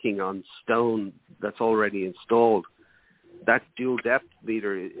checking on stone that's already installed, that dual depth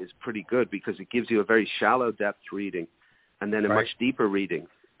meter is pretty good because it gives you a very shallow depth reading and then a much deeper reading.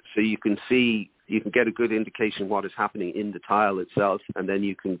 So you can get a good indication what is happening in the tile itself, and then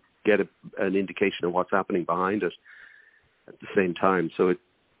you can get an indication of what's happening behind it at the same time. So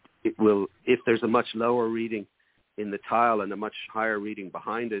it will, if there's a much lower reading in the tile and a much higher reading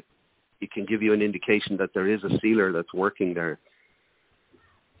behind it, it can give you an indication that there is a sealer that's working there.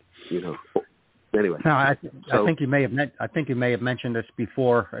 Anyway. No, I think you may have mentioned this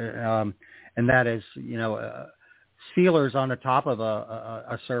before, and that is, sealers on the top of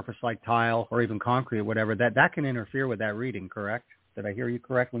a surface like tile or even concrete or whatever, that can interfere with that reading, correct? Did I hear you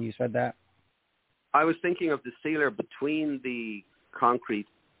correct when you said that? I was thinking of the sealer between the concrete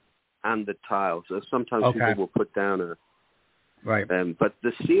and the tile. So sometimes people will put down a... Right. But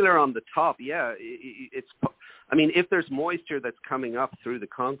the sealer on the top, if there's moisture that's coming up through the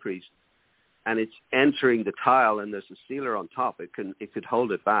concrete and it's entering the tile and there's a sealer on top, it could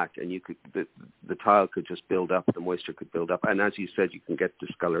hold it back, and the tile could just build up, the moisture could build up, and as you said, you can get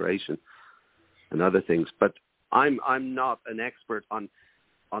discoloration and other things. But I'm not an expert on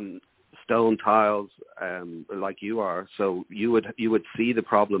stone tiles like you are, so you would see the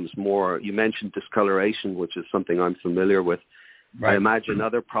problems more. You mentioned discoloration, which is something I'm familiar with. Right. I imagine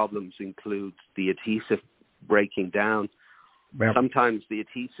other problems include the adhesive breaking down. Yep. Sometimes the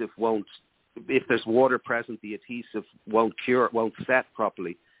adhesive won't, if there's water present, the adhesive won't set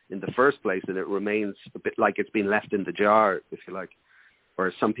properly in the first place, and it remains a bit like it's been left in the jar, if you like.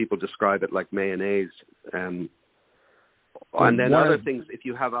 Or some people describe it like mayonnaise. And then other things, if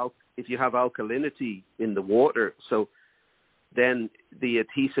you have alkalinity in the water, so then the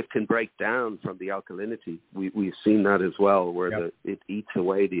adhesive can break down from the alkalinity. We've seen that as well, where it eats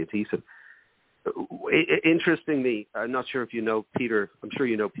away the adhesive. Interestingly, I'm not sure if you know Peter. I'm sure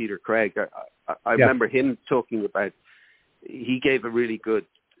you know Peter Craig. I remember him talking about. He gave a really good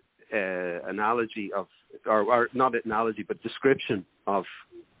analogy of, or not analogy, but description of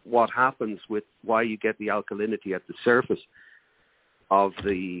what happens with why you get the alkalinity at the surface of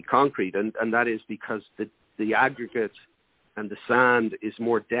the concrete, and that is because the aggregate and the sand is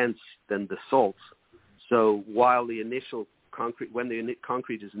more dense than the salts. So while the initial concrete, when the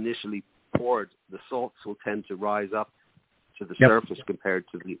concrete is initially poured, the salts will tend to rise up to the surface compared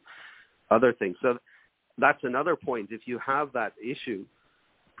to the other things. So that's another point. If you have that issue,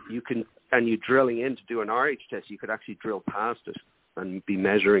 you can, and you're drilling in to do an RH test, you could actually drill past it and be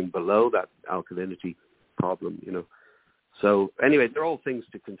measuring below that alkalinity problem, So anyway, they're all things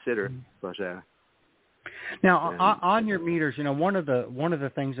to consider. But now on your meters, one of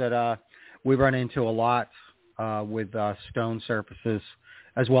the things that we run into a lot with stone surfaces,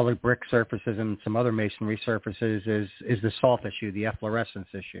 as well as brick surfaces and some other masonry surfaces, is the salt issue, the efflorescence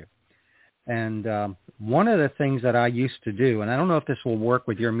issue. And one of the things that I used to do, and I don't know if this will work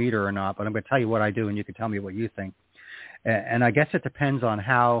with your meter or not, but I'm going to tell you what I do, and you can tell me what you think. And I guess it depends on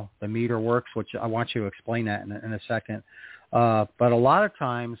how the meter works, which I want you to explain that in a second. But a lot of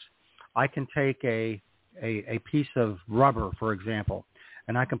times I can take a piece of rubber, for example,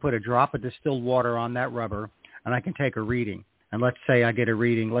 and I can put a drop of distilled water on that rubber, and I can take a reading. And let's say I get a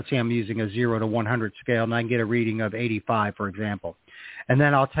reading, let's say I'm using a 0 to 100 scale, and I can get a reading of 85, for example. And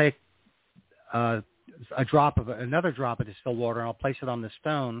then I'll take another drop of distilled water, and I'll place it on the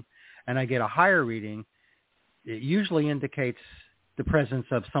stone, and I get a higher reading. It usually indicates the presence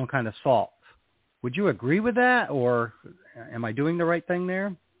of some kind of salt. Would you agree with that, or am I doing the right thing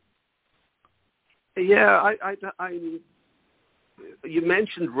there? Yeah, you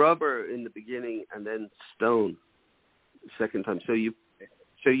mentioned rubber in the beginning and then stone second time. So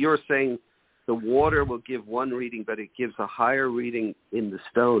you're saying the water will give one reading, but it gives a higher reading in the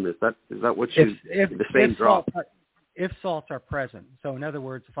stone. Is that what you? The same drop. If salts are present. So in other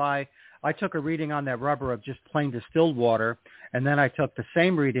words, if I took a reading on that rubber of just plain distilled water, and then I took the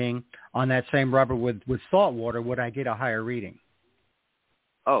same reading on that same rubber with salt water, would I get a higher reading?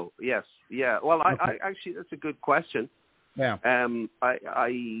 Oh, yes. Yeah. Well, okay. I actually, that's a good question. Yeah.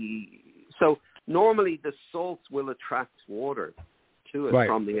 So normally the salts will attract water to it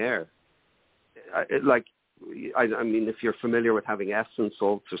from the air. I mean, if you're familiar with having Epsom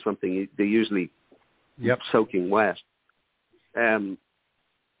salts or something, they're usually soaking wet. And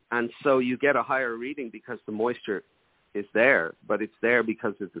so you get a higher reading because the moisture is there, but it's there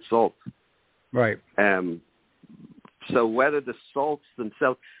because of the salt. Right. So whether the salts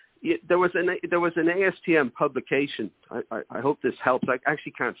themselves, there was an ASTM publication. I hope this helps. I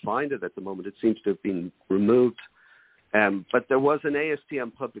actually can't find it at the moment. It seems to have been removed. But there was an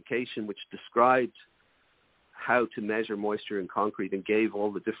ASTM publication which described how to measure moisture in concrete and gave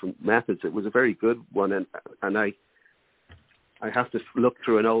all the different methods. It was a very good one, and I have to look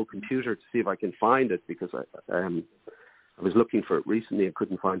through an old computer to see if I can find it, because I was looking for it recently and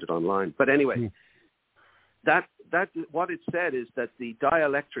couldn't find it online. But anyway, that what it said is that the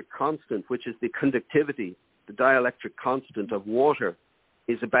dielectric constant, which is the conductivity, the dielectric constant of water,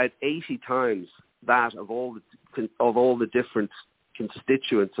 is about 80 times that of all the different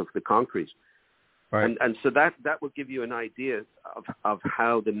constituents of the concrete. Right. And so that will give you an idea of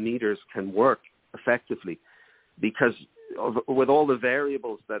how the meters can work effectively, because with all the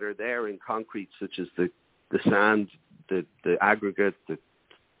variables that are there in concrete, such as the sand, the aggregate, the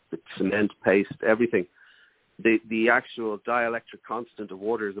cement paste, everything, the actual dielectric constant of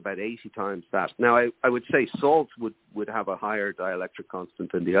water is about 80 times that. Now, I would say salts would have a higher dielectric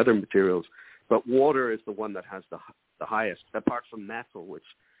constant than the other materials, but water is the one that has the highest, apart from metal, which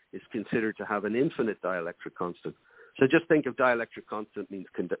is considered to have an infinite dielectric constant. So just think of dielectric constant means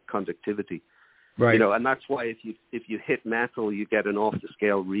conductivity. Right. And that's why if you hit metal, you get an off the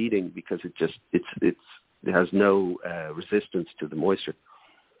scale reading, because it has no resistance to the moisture.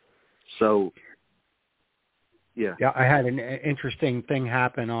 So yeah, I had an interesting thing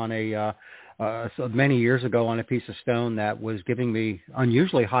happen on so many years ago on a piece of stone that was giving me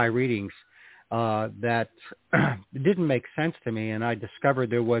unusually high readings that didn't make sense to me, and I discovered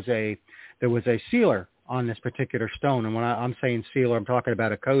there was a sealer on this particular stone. And when I'm saying sealer, I'm talking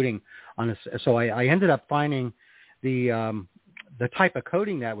about a coating on this. So I ended up finding the type of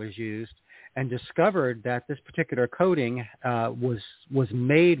coating that was used, and discovered that this particular coating was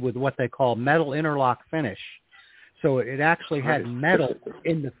made with what they call metal interlock finish. So it actually had metal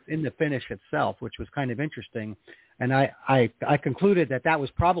in the finish itself, which was kind of interesting. And I concluded that was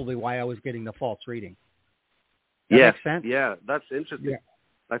probably why I was getting the false reading. That makes sense? Yeah, that's interesting.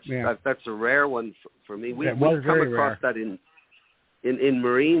 Yeah. That's a rare one for me. We've come across that in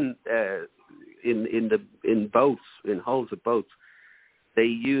marine in boats, in hulls of boats. They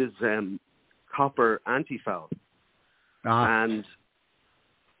use copper antifoul, and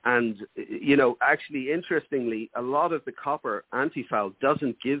actually, interestingly, a lot of the copper antifoul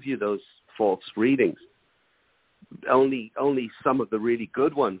doesn't give you those false readings. Only some of the really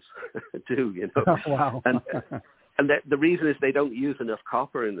good ones do, Oh, wow. And the reason is they don't use enough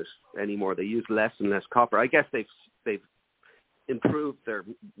copper in this anymore. They use less and less copper. I guess they've improved their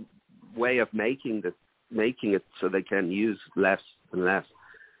way of making it so they can use less and less.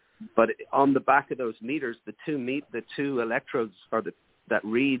 But on the back of those meters, the two electrodes that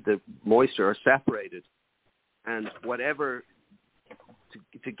read the moisture are separated, and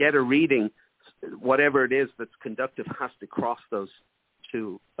to get a reading, whatever it is that's conductive has to cross those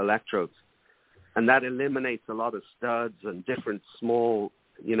two electrodes, and that eliminates a lot of studs and different small,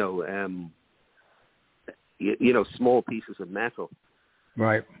 small pieces of metal,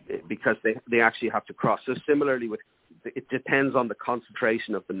 right? Because they actually have to cross. So similarly, it depends on the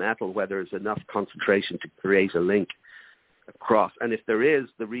concentration of the metal, whether there's enough concentration to create a link across, and if there is,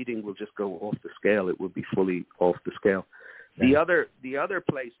 the reading will just go off the scale. It will be fully off the scale. Yeah. The other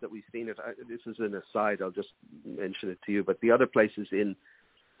place that we've seen it, this is an aside, I'll just mention it to you, but the other place is in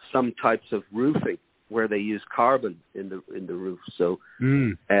some types of roofing where they use carbon in the roof. So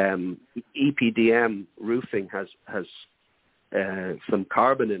EPDM roofing has some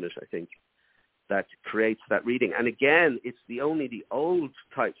carbon in it, I think, that creates that reading. And again, it's only the old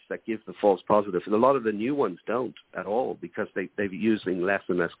types that give the false positive. And a lot of the new ones don't at all because they're using less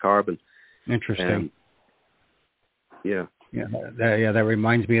and less carbon. Interesting. Yeah. That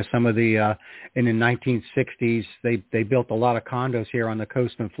reminds me of some of the in the 1960s. They built a lot of condos here on the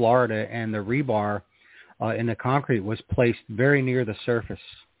coast in Florida, and the rebar in the concrete was placed very near the surface,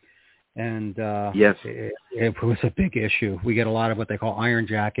 and yes, it was a big issue. We get a lot of what they call iron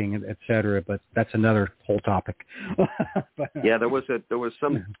jacking, et cetera, but that's another whole topic. Yeah, there was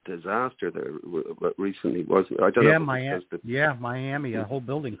some disaster there recently, wasn't it? I don't know. Miami, a whole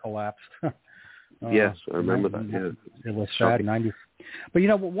building collapsed. Yes, I remember that. Yeah. It was sad. 90. But,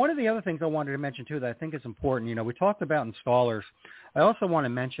 one of the other things I wanted to mention, too, that I think is important, we talked about installers. I also want to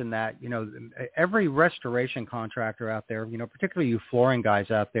mention that, every restoration contractor out there, particularly you flooring guys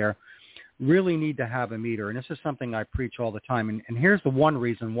out there, really need to have a meter. And this is something I preach all the time. And here's the one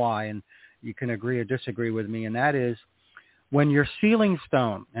reason why, and you can agree or disagree with me, and that is when you're sealing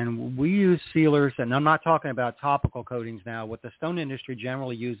stone, and we use sealers, and I'm not talking about topical coatings now. What the stone industry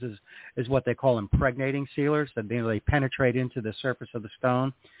generally uses is what they call impregnating sealers, that they penetrate into the surface of the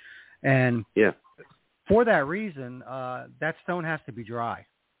stone. And for that reason, that stone has to be dry.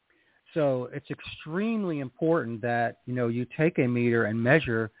 So it's extremely important that, you take a meter and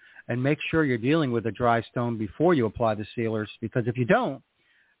measure and make sure you're dealing with a dry stone before you apply the sealers, because if you don't,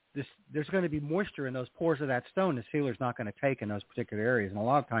 there's going to be moisture in those pores of that stone the sealer's not going to take in those particular areas. And a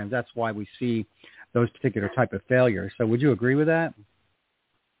lot of times that's why we see those particular type of failures. So would you agree with that?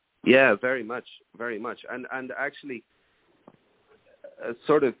 Yeah, very much, very much. And actually,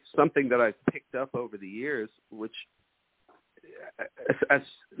 sort of something that I've picked up over the years, which as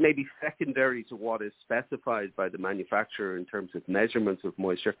maybe secondary to what is specified by the manufacturer in terms of measurements of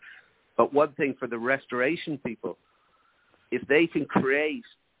moisture. But one thing for the restoration people, if they can create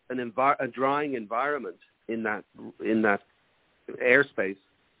a drying environment in that airspace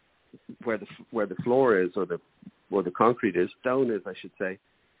where the floor is or the concrete is, stone is, I should say,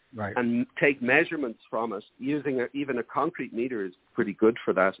 right, and take measurements from it using even a concrete meter is pretty good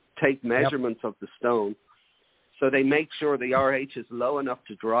for that. Take measurements of the stone, so they make sure the RH is low enough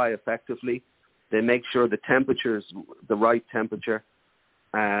to dry effectively. They make sure the temperature is the right temperature.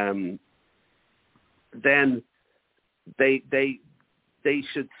 Then they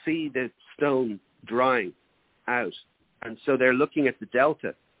should see the stone drying out. And so they're looking at the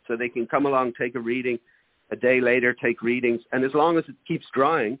delta. So they can come along, take a reading, a day later take readings. And as long as it keeps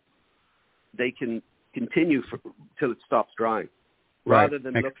drying, they can continue till it stops drying. Right. Rather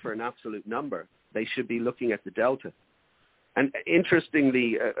than look for an absolute number, they should be looking at the delta. And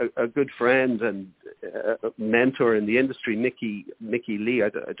interestingly, a good friend and mentor in the industry, Mickey Lee, I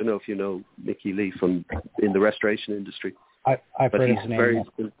don't know if you know Mickey Lee in the restoration industry. I've heard his name.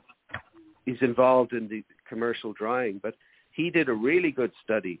 He's involved in the commercial drying, but he did a really good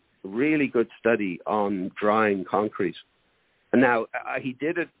study on drying concrete. And now he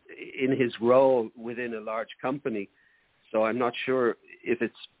did it in his role within a large company, so I'm not sure if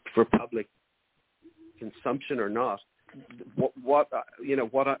it's for public consumption or not. What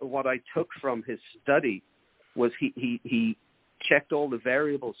I took from his study was he checked all the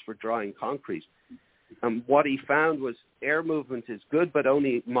variables for drying concrete. What he found was air movement is good, but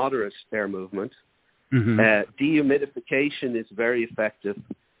only moderate air movement. Mm-hmm. Dehumidification is very effective,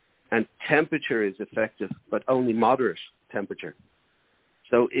 and temperature is effective, but only moderate temperature.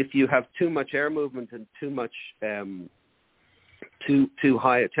 So if you have too much air movement and too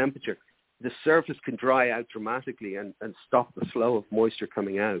high a temperature, the surface can dry out dramatically and stop the flow of moisture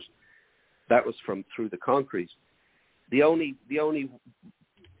coming out. That was through the concrete. The only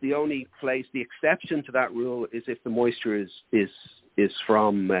place, the exception to that rule is if the moisture is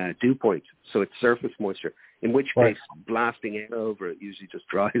from dew point, so it's surface moisture, in which case blasting air over it usually just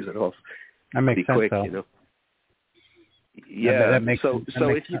dries it off. That makes sense, quick, though. Yeah, that makes sense.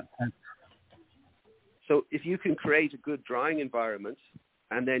 So if you can create a good drying environment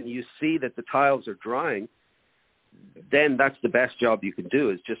and then you see that the tiles are drying, then that's the best job you can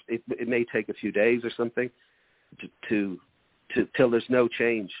do. Is just it may take a few days or something to till there's no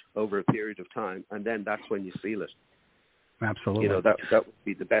change over a period of time, and then that's when you seal it. Absolutely. You know, that would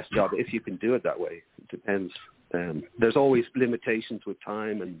be the best job if you can do it that way. It depends. There's always limitations with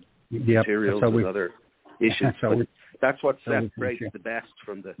time and materials and other issues. But that's what separates the best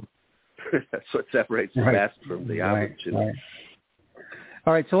from the. That's what separates the best from the average. You know? Right.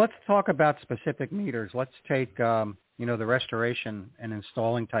 All right, so let's talk about specific meters. Let's take, the restoration and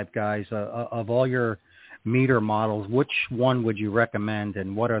installing type guys. Of all your meter models, which one would you recommend,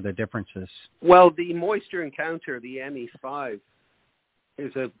 and what are the differences? Well, the Moisture Encounter, the ME5,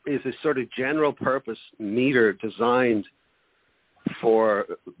 is a sort of general purpose meter designed for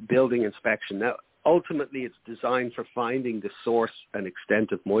building inspection. Now, ultimately, it's designed for finding the source and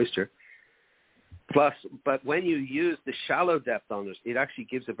extent of moisture. But when you use the shallow depth on it, it actually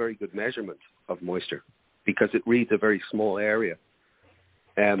gives a very good measurement of moisture because it reads a very small area.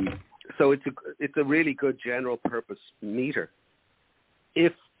 So it's a really good general purpose meter.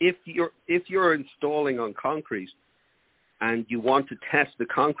 If you're installing on concrete and you want to test the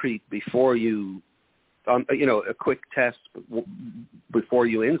concrete before you, a quick test before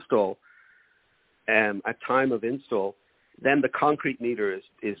you install, at time of install, then the concrete meter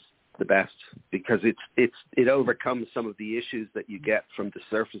is the best because it overcomes some of the issues that you get from the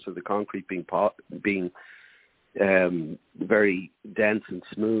surface of the concrete being very dense and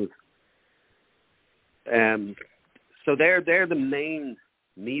smooth. So they're the main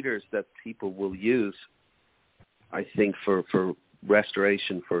meters that people will use, I think, for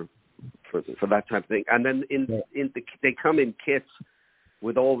restoration for that type of thing. And then they come in kits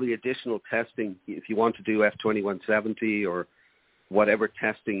with all the additional testing. If you want to do F2170 or whatever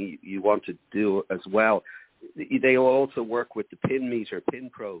testing you want to do as well, they will also work with the pin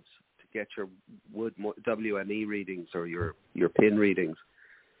probes to get your wood WME readings or your pin readings.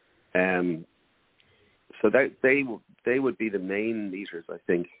 So that they would be the main meters, I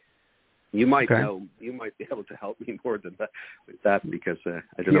think. You might know. You might be able to help me more than that with that because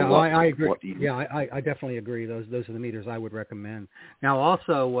I don't know. I agree. I definitely agree. Those are the meters I would recommend. Now,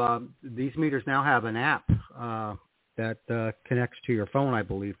 also, these meters now have an app that connects to your phone, I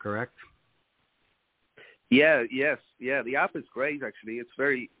believe. Correct? Yeah. The app is great. Actually, it's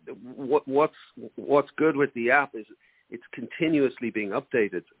very. What's good with the app is it's continuously being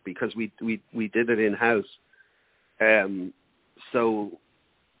updated because we did it in house, so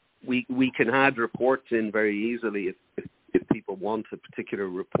we can add reports in very easily if people want a particular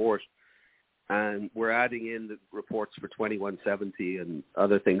report, and we're adding in the reports for 2170 and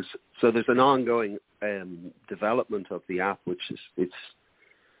other things. So there's an ongoing development of the app, which is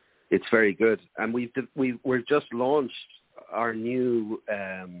it's very good, and we've just launched our new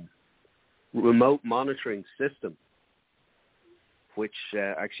remote monitoring system, which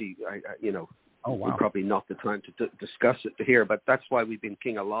actually, probably not the time to discuss it here, but that's why we've been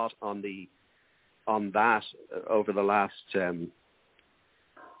thinking a lot on that over the last 6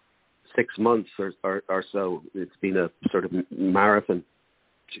 months or so. It's been a sort of marathon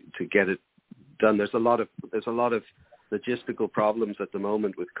to get it done. There's a lot of logistical problems at the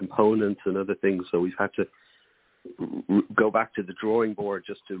moment with components and other things, so we've had to go back to the drawing board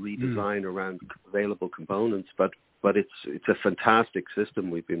just to redesign around available components. But it's a fantastic system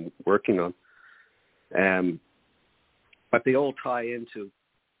we've been working on. But they all tie into,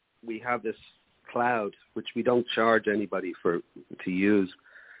 we have this cloud, which we don't charge anybody to use,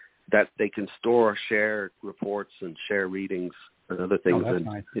 that they can store, share reports and share readings and other things. Oh, that's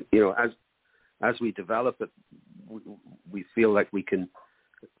nice. As we develop it, we feel like we can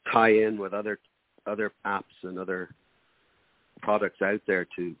tie in with other apps and other products out there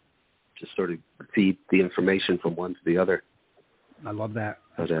to sort of feed the information from one to the other. I love that.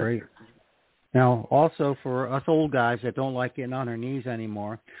 That's great. Now, also for us old guys that don't like getting on our knees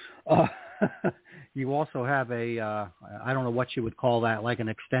anymore, you also have a, I don't know what you would call that, like an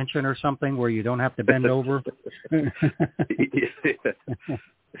extension or something where you don't have to bend over.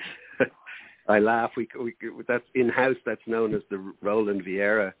 I laugh. We that's in-house. That's known as the Roland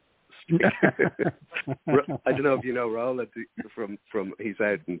Vieira. I don't know if you know Roland from he's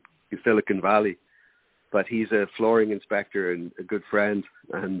out in Silicon Valley, but he's a flooring inspector and a good friend.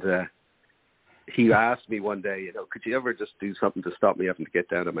 And he asked me one day, could you ever just do something to stop me having to get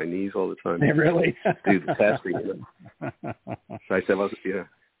down on my knees all the time? Really? Do the testing. So I said, well,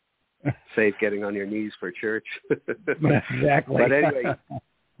 save getting on your knees for church. Exactly. But anyway,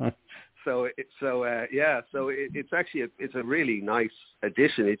 It's actually it's a really nice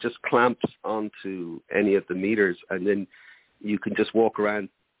addition. It just clamps onto any of the meters, and then you can just walk around.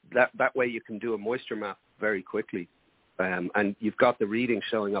 That way you can do a moisture map very quickly, and you've got the reading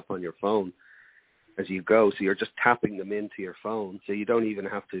showing up on your phone as you go. So you're just tapping them into your phone, so you don't even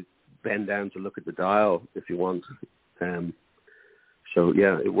have to bend down to look at the dial if you want. So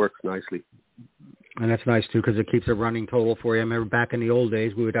yeah, it works nicely. And that's nice too, because it keeps a running total for you. I remember back in the old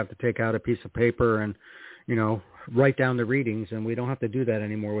days, we would have to take out a piece of paper and, write down the readings, and we don't have to do that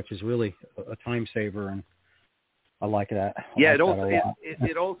anymore, which is really a time saver, and I like that. It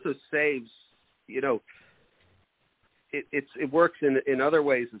also saves, it works in other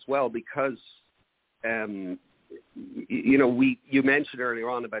ways as well, because, you mentioned earlier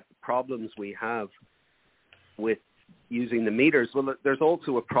on about the problems we have with using the meters. Well, there's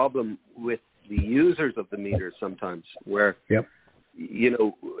also a problem with the users of the meters sometimes, where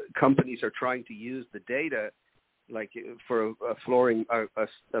companies are trying to use the data, like for a flooring, a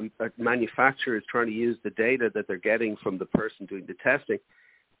manufacturer is trying to use the data that they're getting from the person doing the testing,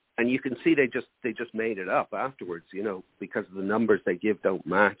 and you can see they just made it up afterwards, because the numbers they give don't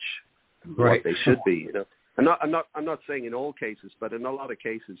match what they should be. I'm not saying in all cases, but in a lot of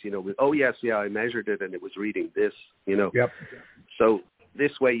cases, I measured it and it was reading this, So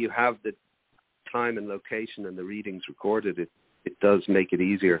this way you have the time and location and the readings recorded. It does make it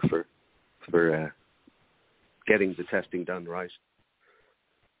easier for getting the testing done right.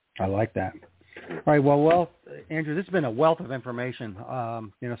 I like that. All right. Well, Andrew, this has been a wealth of information.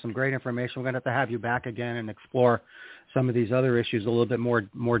 Some great information. We're going to have you back again and explore some of these other issues a little bit more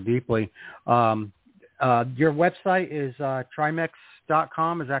deeply. Your website is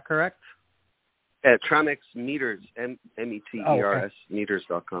Tramex.com. Is that correct? Tramex Meters, METERS,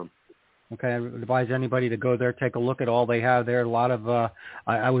 meters.com. Okay, I advise anybody to go there, take a look at all they have there. A lot of,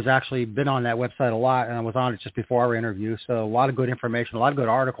 I was actually been on that website a lot, and I was on it just before our interview, so a lot of good information, a lot of good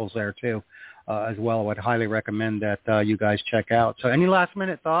articles there too, as well. I would highly recommend that you guys check out. So any last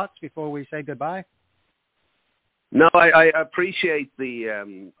minute thoughts before we say goodbye? No, I appreciate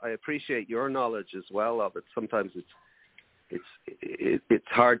I appreciate your knowledge as well of it. Sometimes it's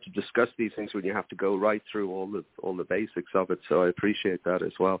hard to discuss these things when you have to go right through all the basics of it. So I appreciate that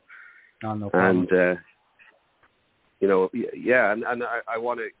as well. Oh, no problem. And and I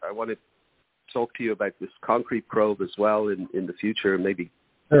want to talk to you about this concrete probe as well in the future, and maybe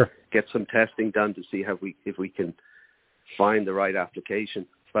get some testing done to see if we can find the right application.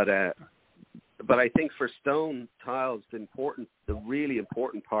 But I think for stone tiles, the really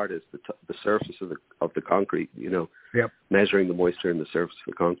important part is the surface of the concrete. Measuring the moisture in the surface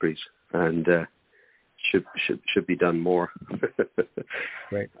of the concrete, and should be done more.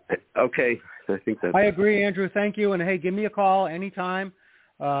 Great. Okay, I think that. I agree, Andrew. Thank you, and hey, give me a call anytime.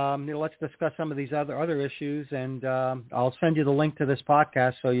 Let's discuss some of these other issues, and I'll send you the link to this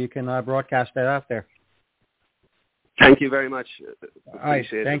podcast so you can broadcast that out there. Thank you very much.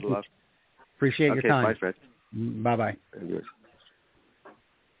 Appreciate it a lot. Appreciate your time. Bye, Fred. Bye-bye.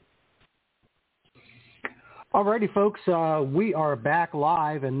 Alrighty, folks, we are back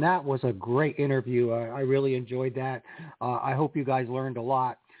live, and that was a great interview. I really enjoyed that. I hope you guys learned a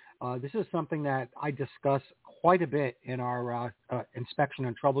lot. This is something that I discuss quite a bit in our inspection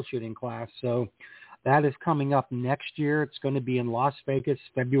and troubleshooting class. So that is coming up next year. It's going to be in Las Vegas,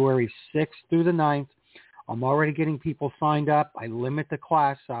 February 6th through the 9th. I'm already getting people signed up. I limit the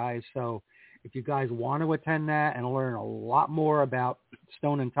class size, so if you guys want to attend that and learn a lot more about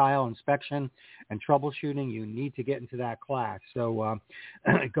stone and tile inspection and troubleshooting, you need to get into that class. So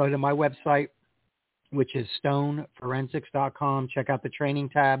go to my website, which is stoneforensics.com. Check out the training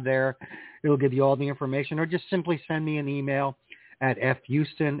tab there. It'll give you all the information, or just simply send me an email at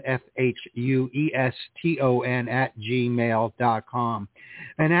fhueston, FHUESTON @gmail.com.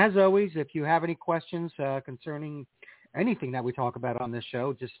 And as always, if you have any questions concerning anything that we talk about on this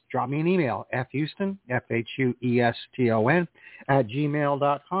show, just drop me an email, fhueston, FHUESTON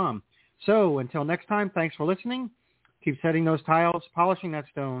 @gmail.com. So until next time, thanks for listening. Keep setting those tiles, polishing that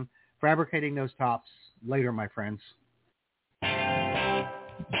stone, fabricating those tops. Later, my friends.